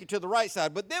God take you to the right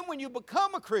side. But then when you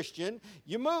become a Christian,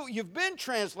 you've been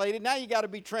translated. Now you got to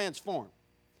be transformed.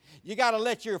 You got to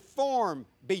let your form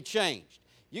be changed.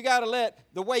 You got to let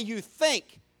the way you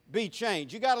think be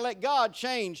changed. You got to let God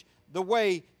change the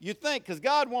way you think, because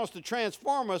God wants to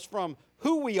transform us from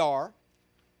who we are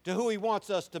to who He wants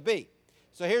us to be.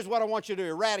 So here's what I want you to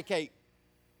eradicate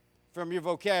from your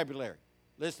vocabulary.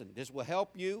 Listen, this will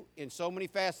help you in so many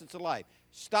facets of life.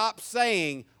 Stop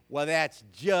saying, well, that's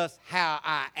just how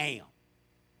I am.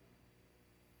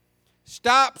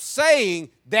 Stop saying,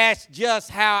 that's just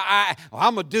how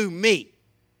I'm going to do me.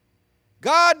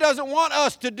 God doesn't want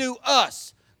us to do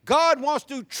us. God wants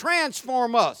to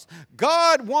transform us.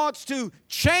 God wants to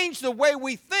change the way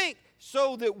we think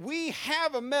so that we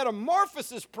have a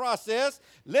metamorphosis process.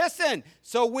 Listen,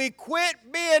 so we quit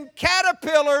being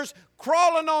caterpillars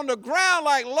crawling on the ground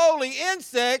like lowly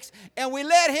insects, and we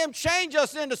let Him change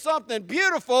us into something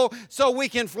beautiful so we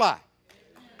can fly.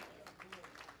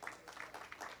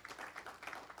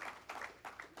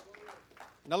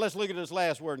 Now let's look at this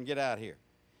last word and get out of here.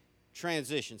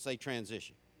 Transition. Say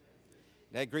transition.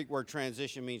 That Greek word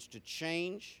transition means to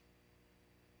change,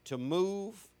 to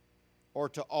move, or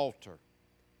to alter.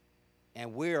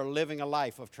 And we are living a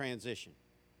life of transition.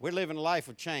 We're living a life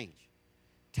of change.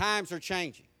 Times are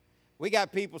changing. We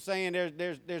got people saying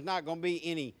there's not going to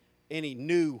be any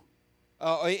new,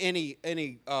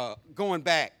 going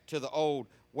back to the old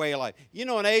way of life. You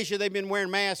know, in Asia, they've been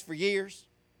wearing masks for years.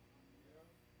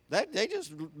 They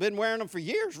just been wearing them for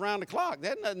years around the clock.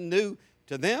 That's nothing new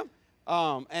to them.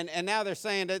 And now they're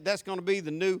saying that that's going to be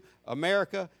the new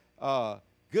America.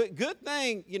 Good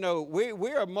thing, you know,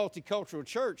 we're a multicultural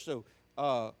church, so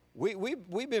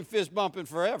we've been fist bumping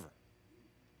forever.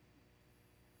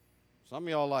 Some of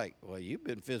y'all like, well, you've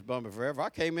been fist bumping forever. I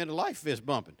came into life fist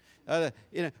bumping.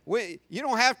 You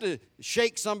don't have to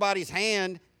shake somebody's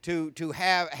hand to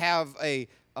have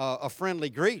a friendly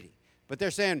greeting. But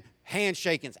they're saying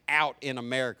handshaking's out in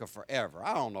America forever.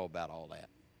 I don't know about all that.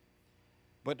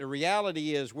 But the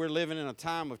reality is we're living in a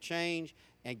time of change,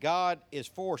 and God is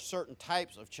for certain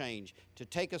types of change to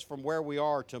take us from where we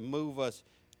are to move us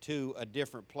to a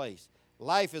different place.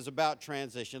 Life is about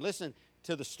transition. Listen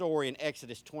to the story in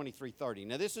Exodus 23:30.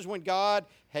 Now, this is when God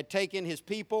had taken His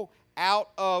people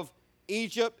out of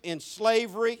Egypt in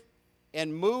slavery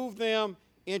and moved them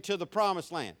into the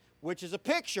promised land, which is a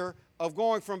picture of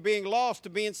going from being lost to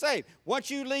being saved.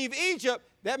 Once you leave Egypt,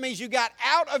 that means you got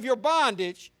out of your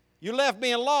bondage. You left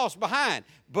being lost behind.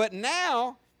 But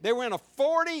now they were in a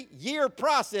 40-year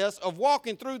process of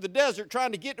walking through the desert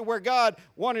trying to get to where God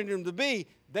wanted them to be.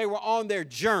 They were on their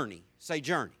journey. Say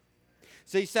journey.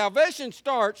 See, salvation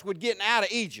starts with getting out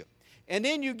of Egypt. And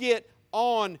then you get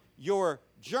on your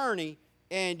journey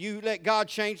and you let God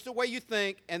change the way you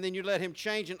think, and then you let Him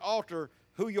change and alter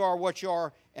who you are, what you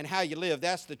are, and how you live.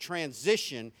 That's the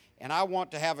transition, and I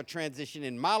want to have a transition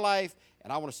in my life,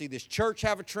 and I want to see this church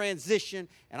have a transition,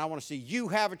 and I want to see you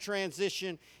have a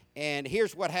transition. And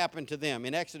here's what happened to them.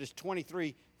 In Exodus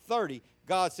 23:30,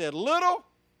 God said, little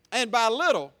and by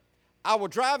little, I will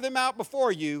drive them out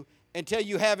before you until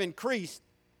you have increased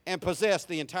and possessed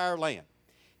the entire land.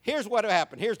 Here's what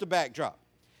happened. Here's the backdrop.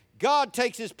 God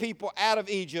takes His people out of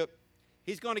Egypt.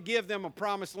 He's going to give them a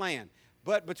promised land.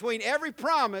 But between every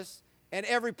promise and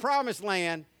every promised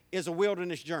land is a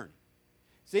wilderness journey.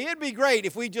 See, it'd be great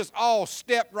if we just all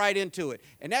stepped right into it.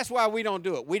 And that's why we don't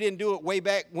do it. We didn't do it way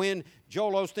back when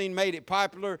Joel Osteen made it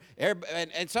popular.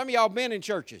 And some of y'all been in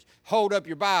churches. Hold up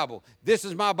your Bible. This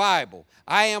is my Bible.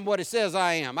 I am what it says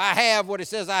I am. I have what it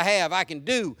says I have. I can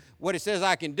do what it says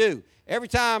I can do. Every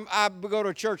time I go to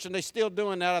a church and they're still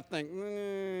doing that, I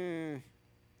think,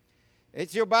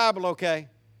 it's your Bible, okay.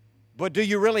 But do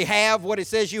you really have what it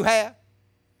says you have?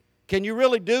 Can you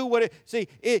really do what it... See,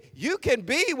 you can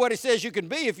be what it says you can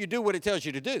be if you do what it tells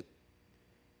you to do.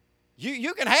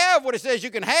 You can have what it says you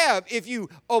can have if you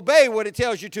obey what it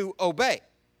tells you to obey.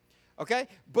 Okay?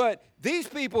 But these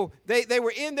people, they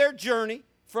were in their journey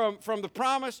from the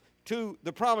promise to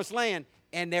the promised land,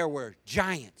 and there were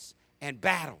giants and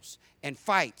battles and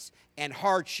fights and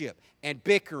hardship and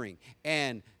bickering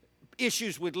and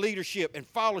issues with leadership and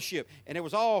fellowship, and there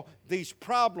was all these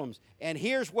problems. And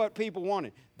here's what people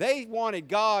wanted. They wanted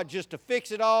God just to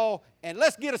fix it all, and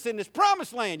let's get us in this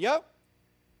promised land, yo.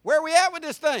 Where are we at with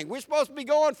this thing? We're supposed to be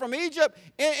going from Egypt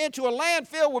into a land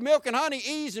filled with milk and honey,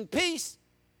 ease and peace.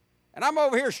 And I'm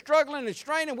over here struggling and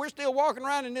straining. We're still walking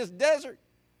around in this desert.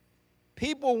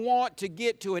 People want to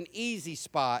get to an easy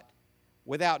spot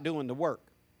without doing the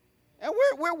work. And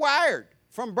we're wired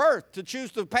from birth to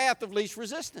choose the path of least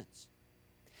resistance.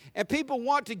 And people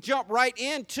want to jump right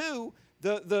into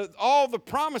all the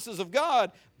promises of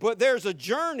God, but there's a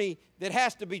journey that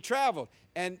has to be traveled.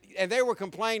 And they were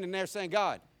complaining, they're saying,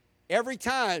 God, every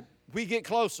time we get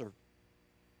closer,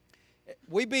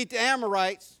 we beat the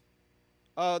Amorites,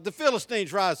 the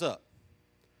Philistines rise up.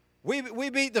 We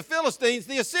beat the Philistines,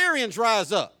 the Assyrians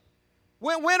rise up.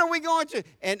 When are we going to?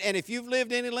 And if you've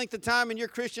lived any length of time in your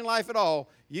Christian life at all,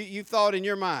 you've thought in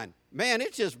your mind, man,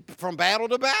 it's just from battle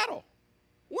to battle.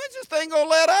 When's this thing going to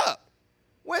let up?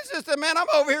 When's this, man, I'm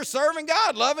over here serving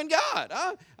God, loving God.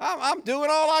 I'm doing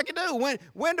all I can do.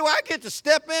 When do I get to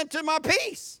step into my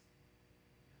peace?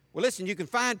 Well, listen, you can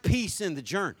find peace in the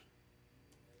journey.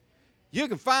 You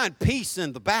can find peace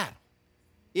in the battle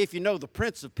if you know the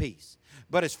Prince of Peace.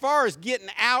 But as far as getting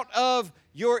out of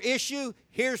your issue,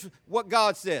 here's what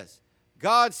God says.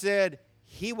 God said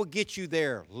he will get you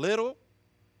there little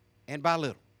and by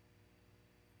little.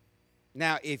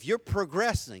 Now, if you're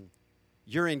progressing,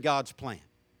 you're in God's plan.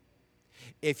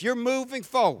 If you're moving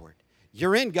forward,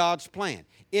 you're in God's plan.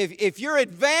 If you're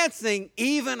advancing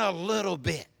even a little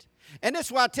bit. And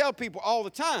that's why I tell people all the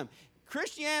time,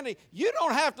 Christianity, you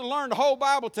don't have to learn the whole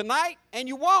Bible tonight, and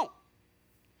you won't.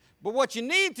 But what you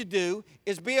need to do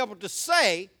is be able to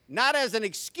say, not as an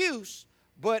excuse,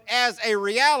 but as a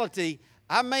reality,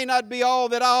 I may not be all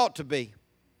that I ought to be,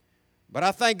 but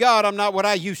I thank God I'm not what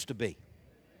I used to be.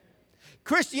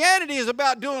 Christianity is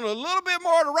about doing a little bit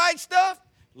more of the right stuff,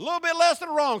 a little bit less of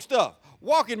the wrong stuff.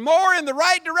 Walking more in the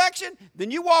right direction than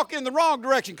you walk in the wrong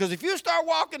direction. Because if you start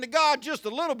walking to God just a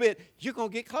little bit, you're going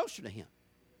to get closer to him.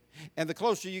 And the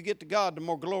closer you get to God, the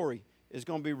more glory is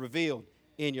going to be revealed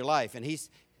in your life. And you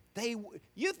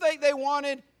think they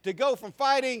wanted to go from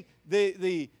fighting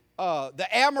the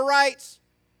Amorites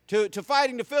to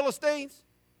fighting the Philistines?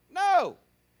 No.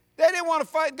 They didn't want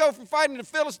to go from fighting the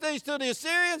Philistines to the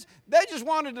Assyrians. They just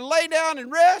wanted to lay down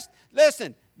and rest.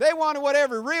 Listen, they wanted what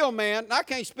every real man, and I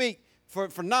can't speak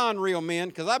for non-real men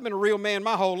because I've been a real man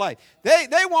my whole life. They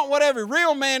want what every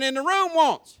real man in the room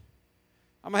wants.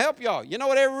 I'm going to help y'all. You know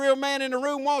what every real man in the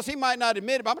room wants? He might not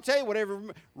admit it, but I'm going to tell you what every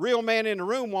real man in the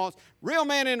room wants. Real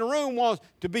man in the room wants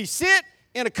to be sit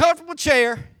in a comfortable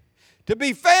chair, to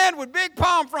be fed with big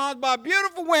palm fronds by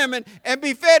beautiful women, and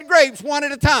be fed grapes one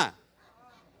at a time.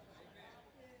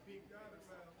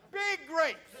 Big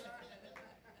grapes.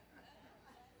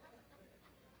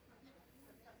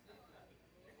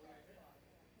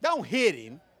 Don't hit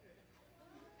him.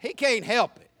 He can't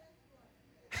help it.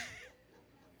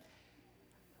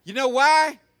 You know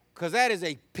why? Because that is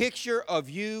a picture of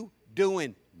you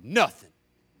doing nothing.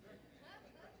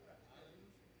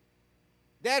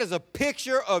 That is a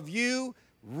picture of you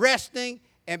resting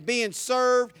and being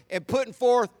served and putting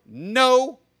forth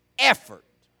no effort.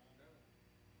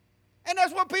 And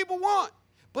that's what people want.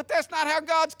 But that's not how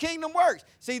God's kingdom works.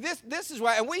 See, this is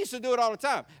why, and we used to do it all the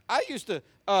time. I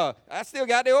still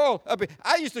got the oil up here.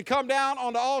 I used to come down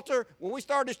on the altar when we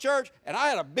started this church, and I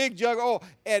had a big jug of oil,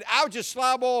 and I would just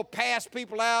slob oil, pass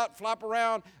people out, flop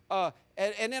around,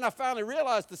 and then I finally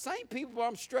realized the same people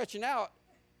I'm stretching out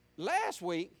last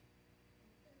week,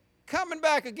 coming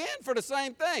back again for the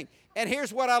same thing. And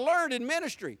here's what I learned in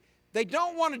ministry. They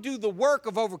don't want to do the work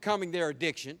of overcoming their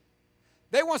addiction.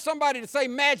 They want somebody to say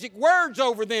magic words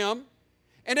over them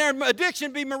and their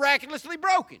addiction be miraculously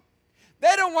broken.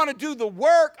 They don't want to do the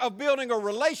work of building a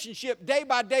relationship day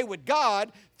by day with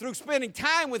God through spending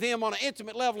time with him on an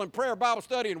intimate level in prayer, Bible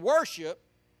study, and worship.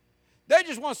 They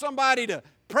just want somebody to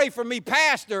pray for me,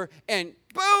 pastor, and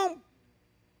boom,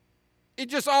 it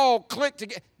just all clicked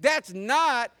together. That's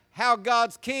not how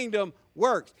God's kingdom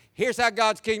works. Here's how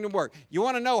God's kingdom works. You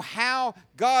want to know how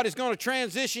God is going to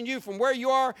transition you from where you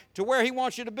are to where he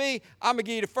wants you to be? I'm going to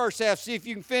give you the first half. See if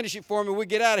you can finish it for me when we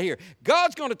get out of here.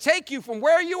 God's going to take you from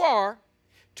where you are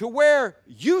to where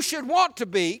you should want to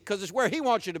be, because it's where he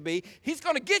wants you to be. He's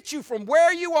going to get you from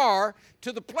where you are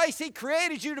to the place he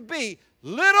created you to be,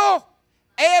 little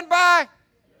and by.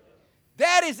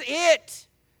 That is it.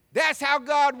 That's how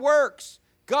God works.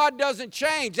 God doesn't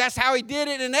change. That's how he did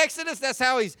it in Exodus. That's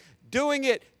how he's doing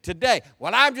it today.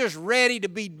 Well, I'm just ready to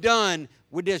be done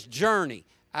with this journey.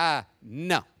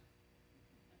 No.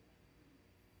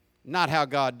 Not how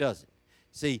God does it.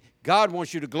 See, God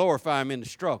wants you to glorify him in the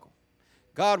struggle.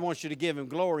 God wants you to give him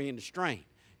glory in the strain.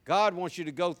 God wants you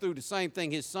to go through the same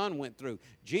thing his son went through.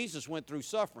 Jesus went through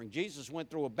suffering. Jesus went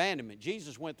through abandonment.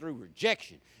 Jesus went through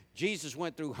rejection. Jesus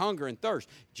went through hunger and thirst.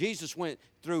 Jesus went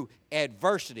through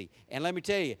adversity. And let me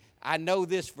tell you, I know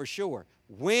this for sure.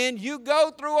 When you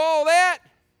go through all that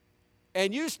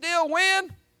and you still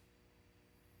win,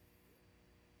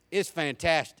 it's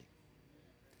fantastic.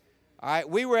 All right,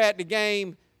 we were at the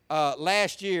game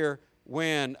last year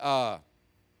when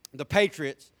the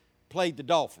Patriots played the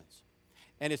Dolphins.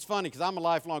 And it's funny because I'm a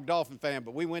lifelong Dolphin fan,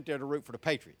 but we went there to root for the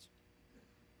Patriots.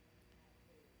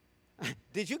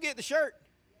 Did you get the shirt?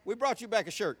 We brought you back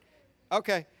a shirt.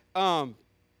 Okay.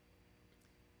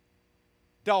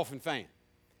 Dolphin fan.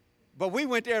 But we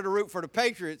went there to root for the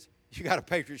Patriots. You got a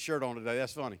Patriots shirt on today.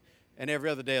 That's funny. And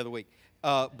every other day of the week.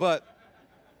 But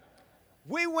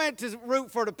we went to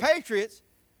root for the Patriots,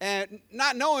 and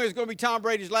not knowing it was going to be Tom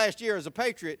Brady's last year as a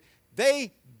Patriot,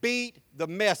 they beat the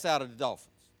mess out of the Dolphins.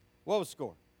 What was the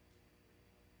score?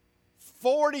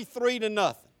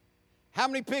 43-0. How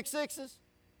many pick sixes?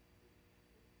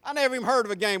 I never even heard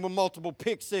of a game with multiple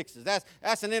pick sixes.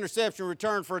 That's an interception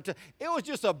return for it was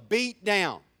just a beat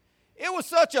down. It was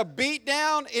such a beat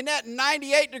down in that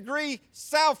 98-degree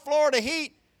South Florida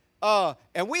heat.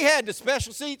 And we had the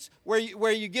special seats where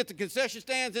you get the concession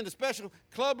stands in the special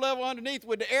club level underneath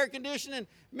with the air conditioning.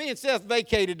 Me and Seth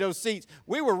vacated those seats.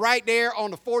 We were right there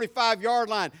on the 45-yard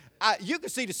line. You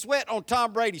could see the sweat on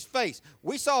Tom Brady's face.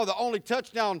 We saw the only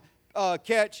touchdown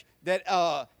catch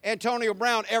that Antonio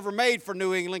Brown ever made for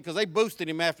New England because they boosted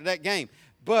him after that game.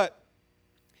 But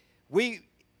they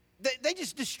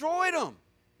just destroyed them.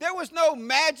 There was no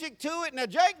magic to it. Now,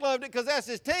 Jake loved it because that's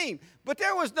his team. But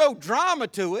there was no drama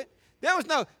to it. There was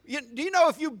no, do you know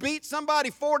if you beat somebody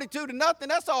 42-0,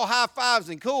 that's all high fives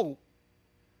and cool.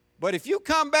 But if you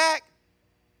come back,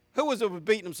 who was it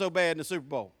beating them so bad in the Super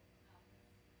Bowl?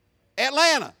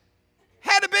 Atlanta.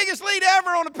 Had the biggest lead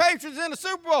ever on the Patriots in the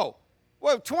Super Bowl.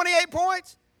 What, 28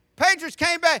 points? Patriots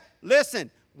came back. Listen,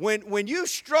 when you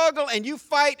struggle and you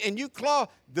fight and you claw,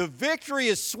 the victory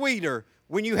is sweeter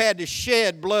when you had to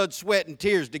shed blood, sweat, and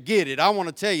tears to get it. I want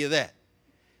to tell you that.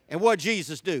 And what did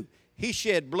Jesus do? He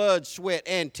shed blood, sweat,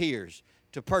 and tears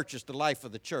to purchase the life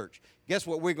of the church. Guess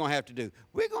what we're going to have to do?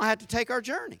 We're going to have to take our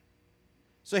journey.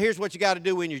 So here's what you got to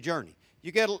do in your journey.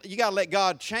 You got to let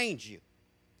God change you.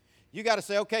 You got to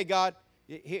say, okay, God,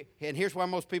 and here's why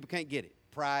most people can't get it.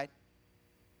 Pride.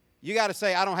 You got to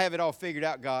say, I don't have it all figured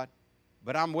out, God,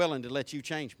 but I'm willing to let you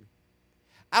change me.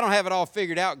 I don't have it all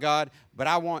figured out, God, but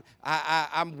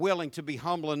I'm willing to be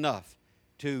humble enough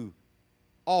to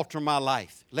alter my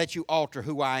life. Let you alter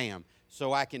who I am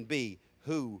so I can be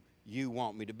who you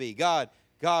want me to be. God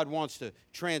wants to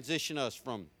transition us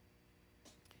from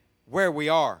where we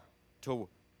are to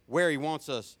where he wants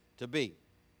us to be.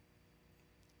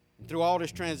 And through all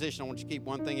this transition, I want you to keep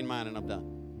one thing in mind, and I'm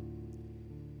done.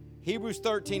 Hebrews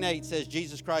 13:8 says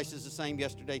Jesus Christ is the same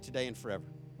yesterday, today, and forever.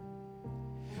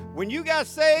 When you got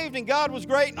saved and God was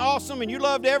great and awesome and you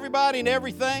loved everybody and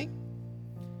everything,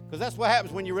 because that's what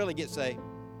happens when you really get saved.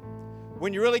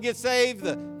 When you really get saved,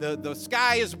 the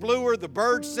sky is bluer, the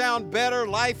birds sound better,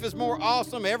 life is more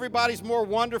awesome, everybody's more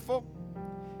wonderful.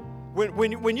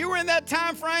 When you were in that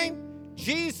time frame,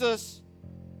 Jesus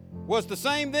was the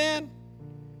same then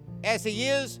as he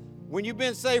is when you've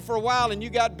been saved for a while and you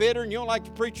got bitter and you don't like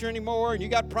the preacher anymore and you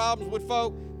got problems with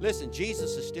folk. Listen,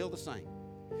 Jesus is still the same.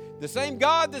 The same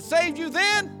God that saved you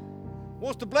then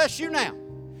wants to bless you now.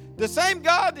 The same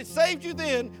God that saved you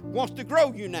then wants to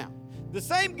grow you now. The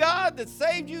same God that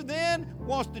saved you then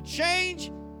wants to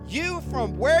change you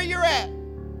from where you're at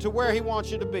to where he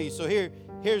wants you to be. So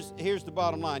here's the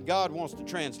bottom line. God wants to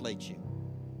translate you.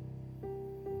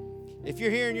 If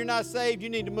you're here and you're not saved, you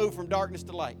need to move from darkness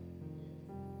to light.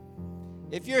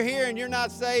 If you're here and you're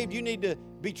not saved, you need to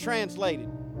be translated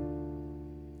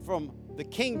from the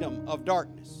kingdom of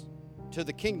darkness to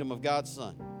the kingdom of God's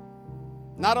Son.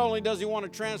 Not only does he want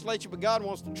to translate you, but God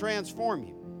wants to transform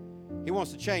you. He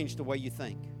wants to change the way you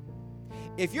think.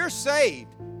 If you're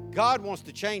saved, God wants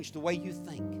to change the way you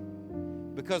think,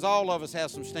 because all of us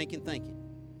have some stinking thinking.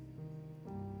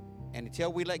 And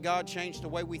until we let God change the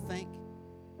way we think,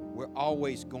 we're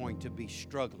always going to be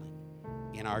struggling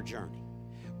in our journey.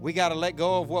 We got to let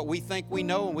go of what we think we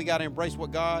know, and we got to embrace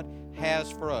what God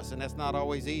has for us, and that's not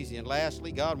always easy. And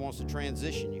lastly, God wants to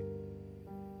transition you.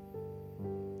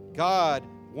 God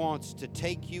wants to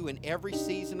take you in every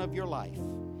season of your life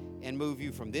and move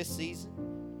you from this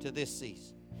season to this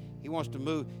season. He wants to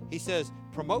move. He says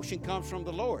promotion comes from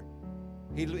the Lord.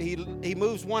 He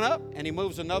moves one up and he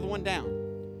moves another one down.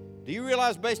 Do you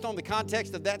realize, based on the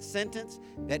context of that sentence,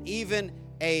 that even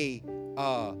a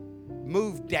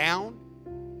move down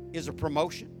is a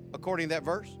promotion, according to that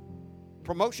verse?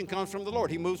 Promotion comes from the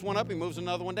Lord. He moves one up, He moves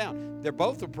another one down. They're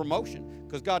both a promotion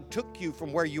because God took you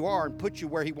from where you are and put you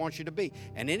where He wants you to be.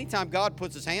 And anytime God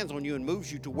puts His hands on you and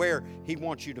moves you to where He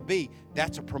wants you to be,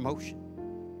 that's a promotion.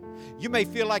 You may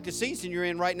feel like the season you're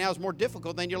in right now is more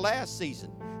difficult than your last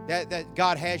season, that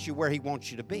God has you where He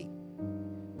wants you to be.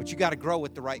 But you got to grow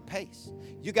at the right pace.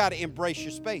 You got to embrace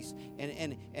your space.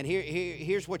 And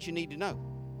here's what you need to know.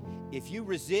 If you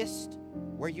resist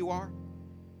where you are,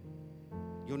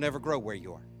 you'll never grow where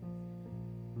you are.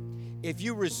 If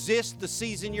you resist the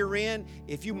season you're in,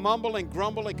 if you mumble and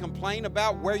grumble and complain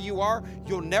about where you are,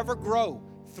 you'll never grow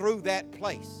through that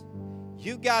place.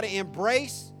 You got to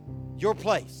embrace your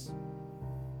place.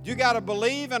 You got to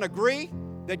believe and agree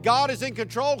that God is in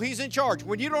control. He's in charge.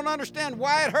 When you don't understand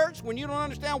why it hurts, when you don't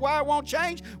understand why it won't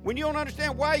change, when you don't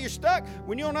understand why you're stuck,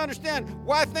 when you don't understand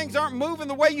why things aren't moving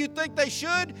the way you think they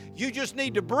should, you just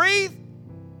need to breathe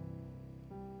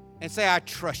and say, I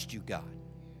trust you, God,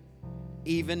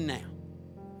 even now.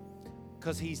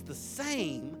 Because He's the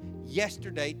same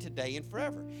yesterday, today, and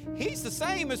forever. He's the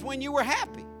same as when you were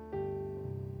happy.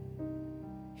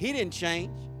 He didn't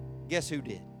change. Guess who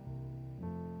did?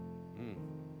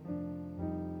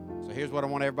 So here's what I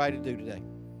want everybody to do today.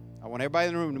 I want everybody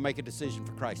in the room to make a decision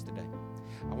for Christ today.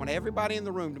 I want everybody in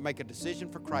the room to make a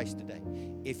decision for Christ today.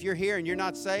 If you're here and you're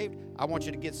not saved, I want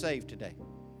you to get saved today.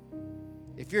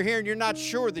 If you're here and you're not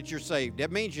sure that you're saved,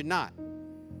 that means you're not.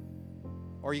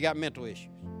 Or you got mental issues.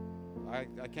 I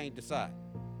can't decide.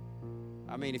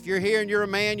 I mean, if you're here and you're a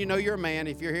man, you know you're a man.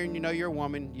 If you're here and you know you're a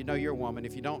woman, you know you're a woman.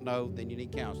 If you don't know, then you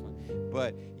need counseling.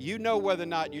 But you know whether or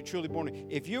not you're truly born again.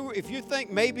 If you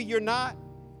think maybe you're not,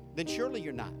 then surely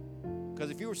you're not.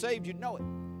 Because if you were saved, you'd know it.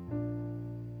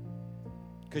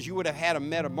 Because you would have had a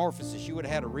metamorphosis. You would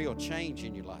have had a real change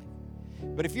in your life.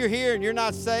 But if you're here and you're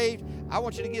not saved, I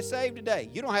want you to get saved today.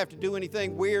 You don't have to do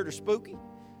anything weird or spooky.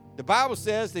 The Bible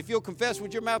says that if you'll confess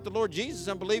with your mouth the Lord Jesus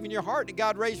and believe in your heart that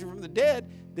God raised Him from the dead,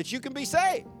 that you can be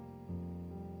saved.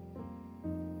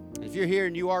 If you're here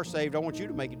and you are saved, I want you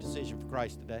to make a decision for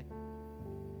Christ today.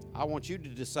 I want you to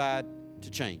decide to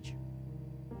change.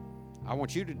 I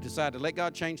want you to decide to let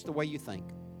God change the way you think.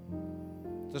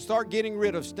 To start getting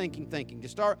rid of stinking thinking.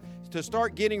 To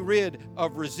start getting rid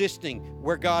of resisting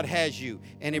where God has you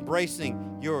and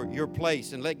embracing your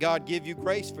place. And let God give you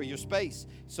grace for your space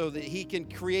so that He can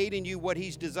create in you what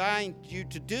He's designed you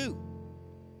to do.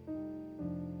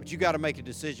 But you got to make a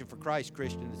decision for Christ,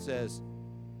 Christian, that says,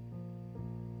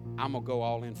 I'm going to go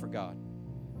all in for God.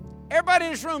 Everybody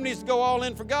in this room needs to go all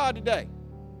in for God today.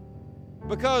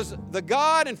 Because the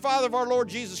God and Father of our Lord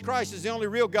Jesus Christ is the only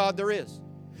real God there is.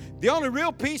 The only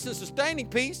real peace and sustaining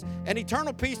peace and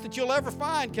eternal peace that you'll ever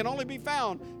find can only be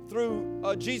found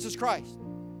through Jesus Christ.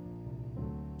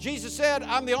 Jesus said,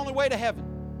 I'm the only way to heaven.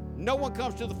 No one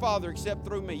comes to the Father except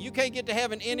through me. You can't get to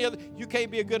heaven any other. You can't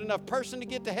be a good enough person to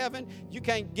get to heaven. You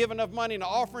can't give enough money in an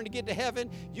offering to get to heaven.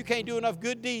 You can't do enough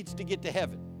good deeds to get to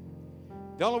heaven.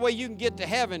 The only way you can get to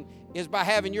heaven is by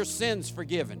having your sins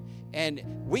forgiven. And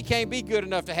we can't be good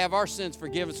enough to have our sins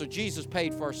forgiven, so Jesus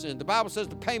paid for our sin. The Bible says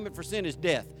the payment for sin is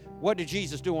death. What did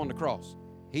Jesus do on the cross?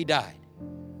 He died.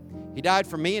 He died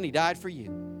for me and He died for you.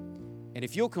 And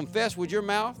if you'll confess with your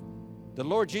mouth the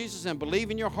Lord Jesus and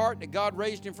believe in your heart that God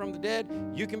raised Him from the dead,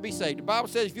 you can be saved. The Bible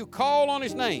says if you call on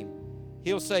His name,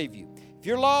 He'll save you. If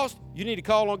you're lost, you need to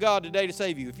call on God today to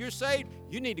save you. If you're saved,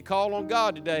 you need to call on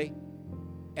God today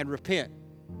and repent.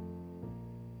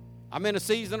 I'm in a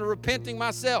season of repenting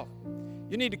myself.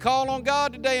 You need to call on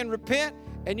God today and repent,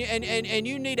 and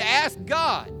you need to ask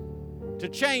God to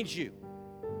change you.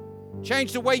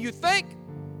 Change the way you think,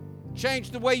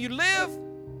 change the way you live,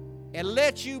 and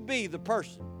let you be the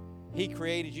person He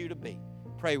created you to be.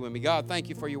 Pray with me. God, thank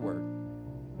you for your word.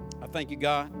 I thank you,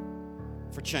 God,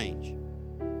 for change.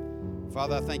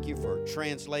 Father, I thank you for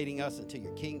translating us into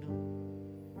your kingdom.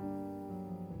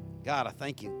 God, I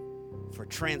thank you for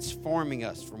transforming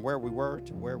us from where we were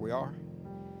to where we are.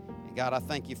 And God, I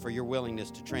thank you for your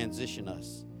willingness to transition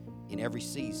us in every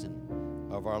season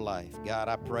of our life. God,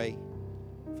 I pray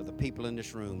for the people in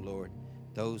this room, Lord,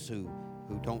 those who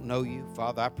don't know you.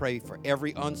 Father, I pray for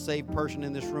every unsaved person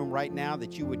in this room right now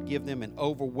that you would give them an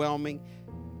overwhelming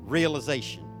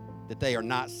realization that they are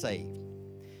not saved.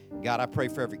 God, I pray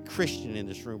for every Christian in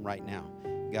this room right now.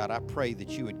 God, I pray that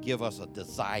you would give us a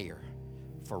desire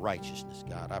for righteousness.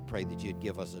 God, I pray that you'd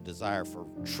give us a desire for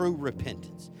true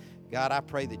repentance. God, I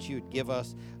pray that you would give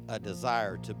us a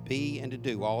desire to be and to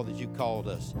do all that you called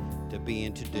us to be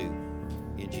and to do.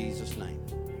 In Jesus' name,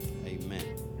 amen.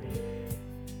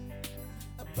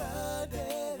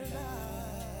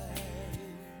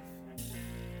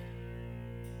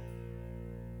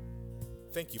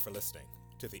 Thank you for listening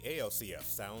to the ALCF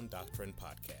Sound Doctrine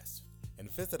Podcast,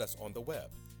 and visit us on the web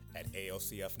at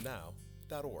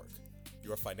alcfnow.org.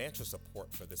 Your financial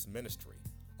support for this ministry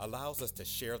allows us to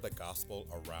share the gospel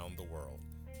around the world.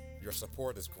 Your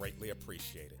support is greatly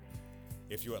appreciated.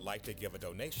 If you would like to give a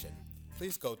donation,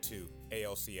 please go to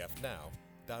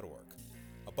alcfnow.org.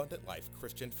 Abundant Life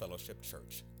Christian Fellowship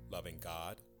Church, loving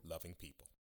God, loving people.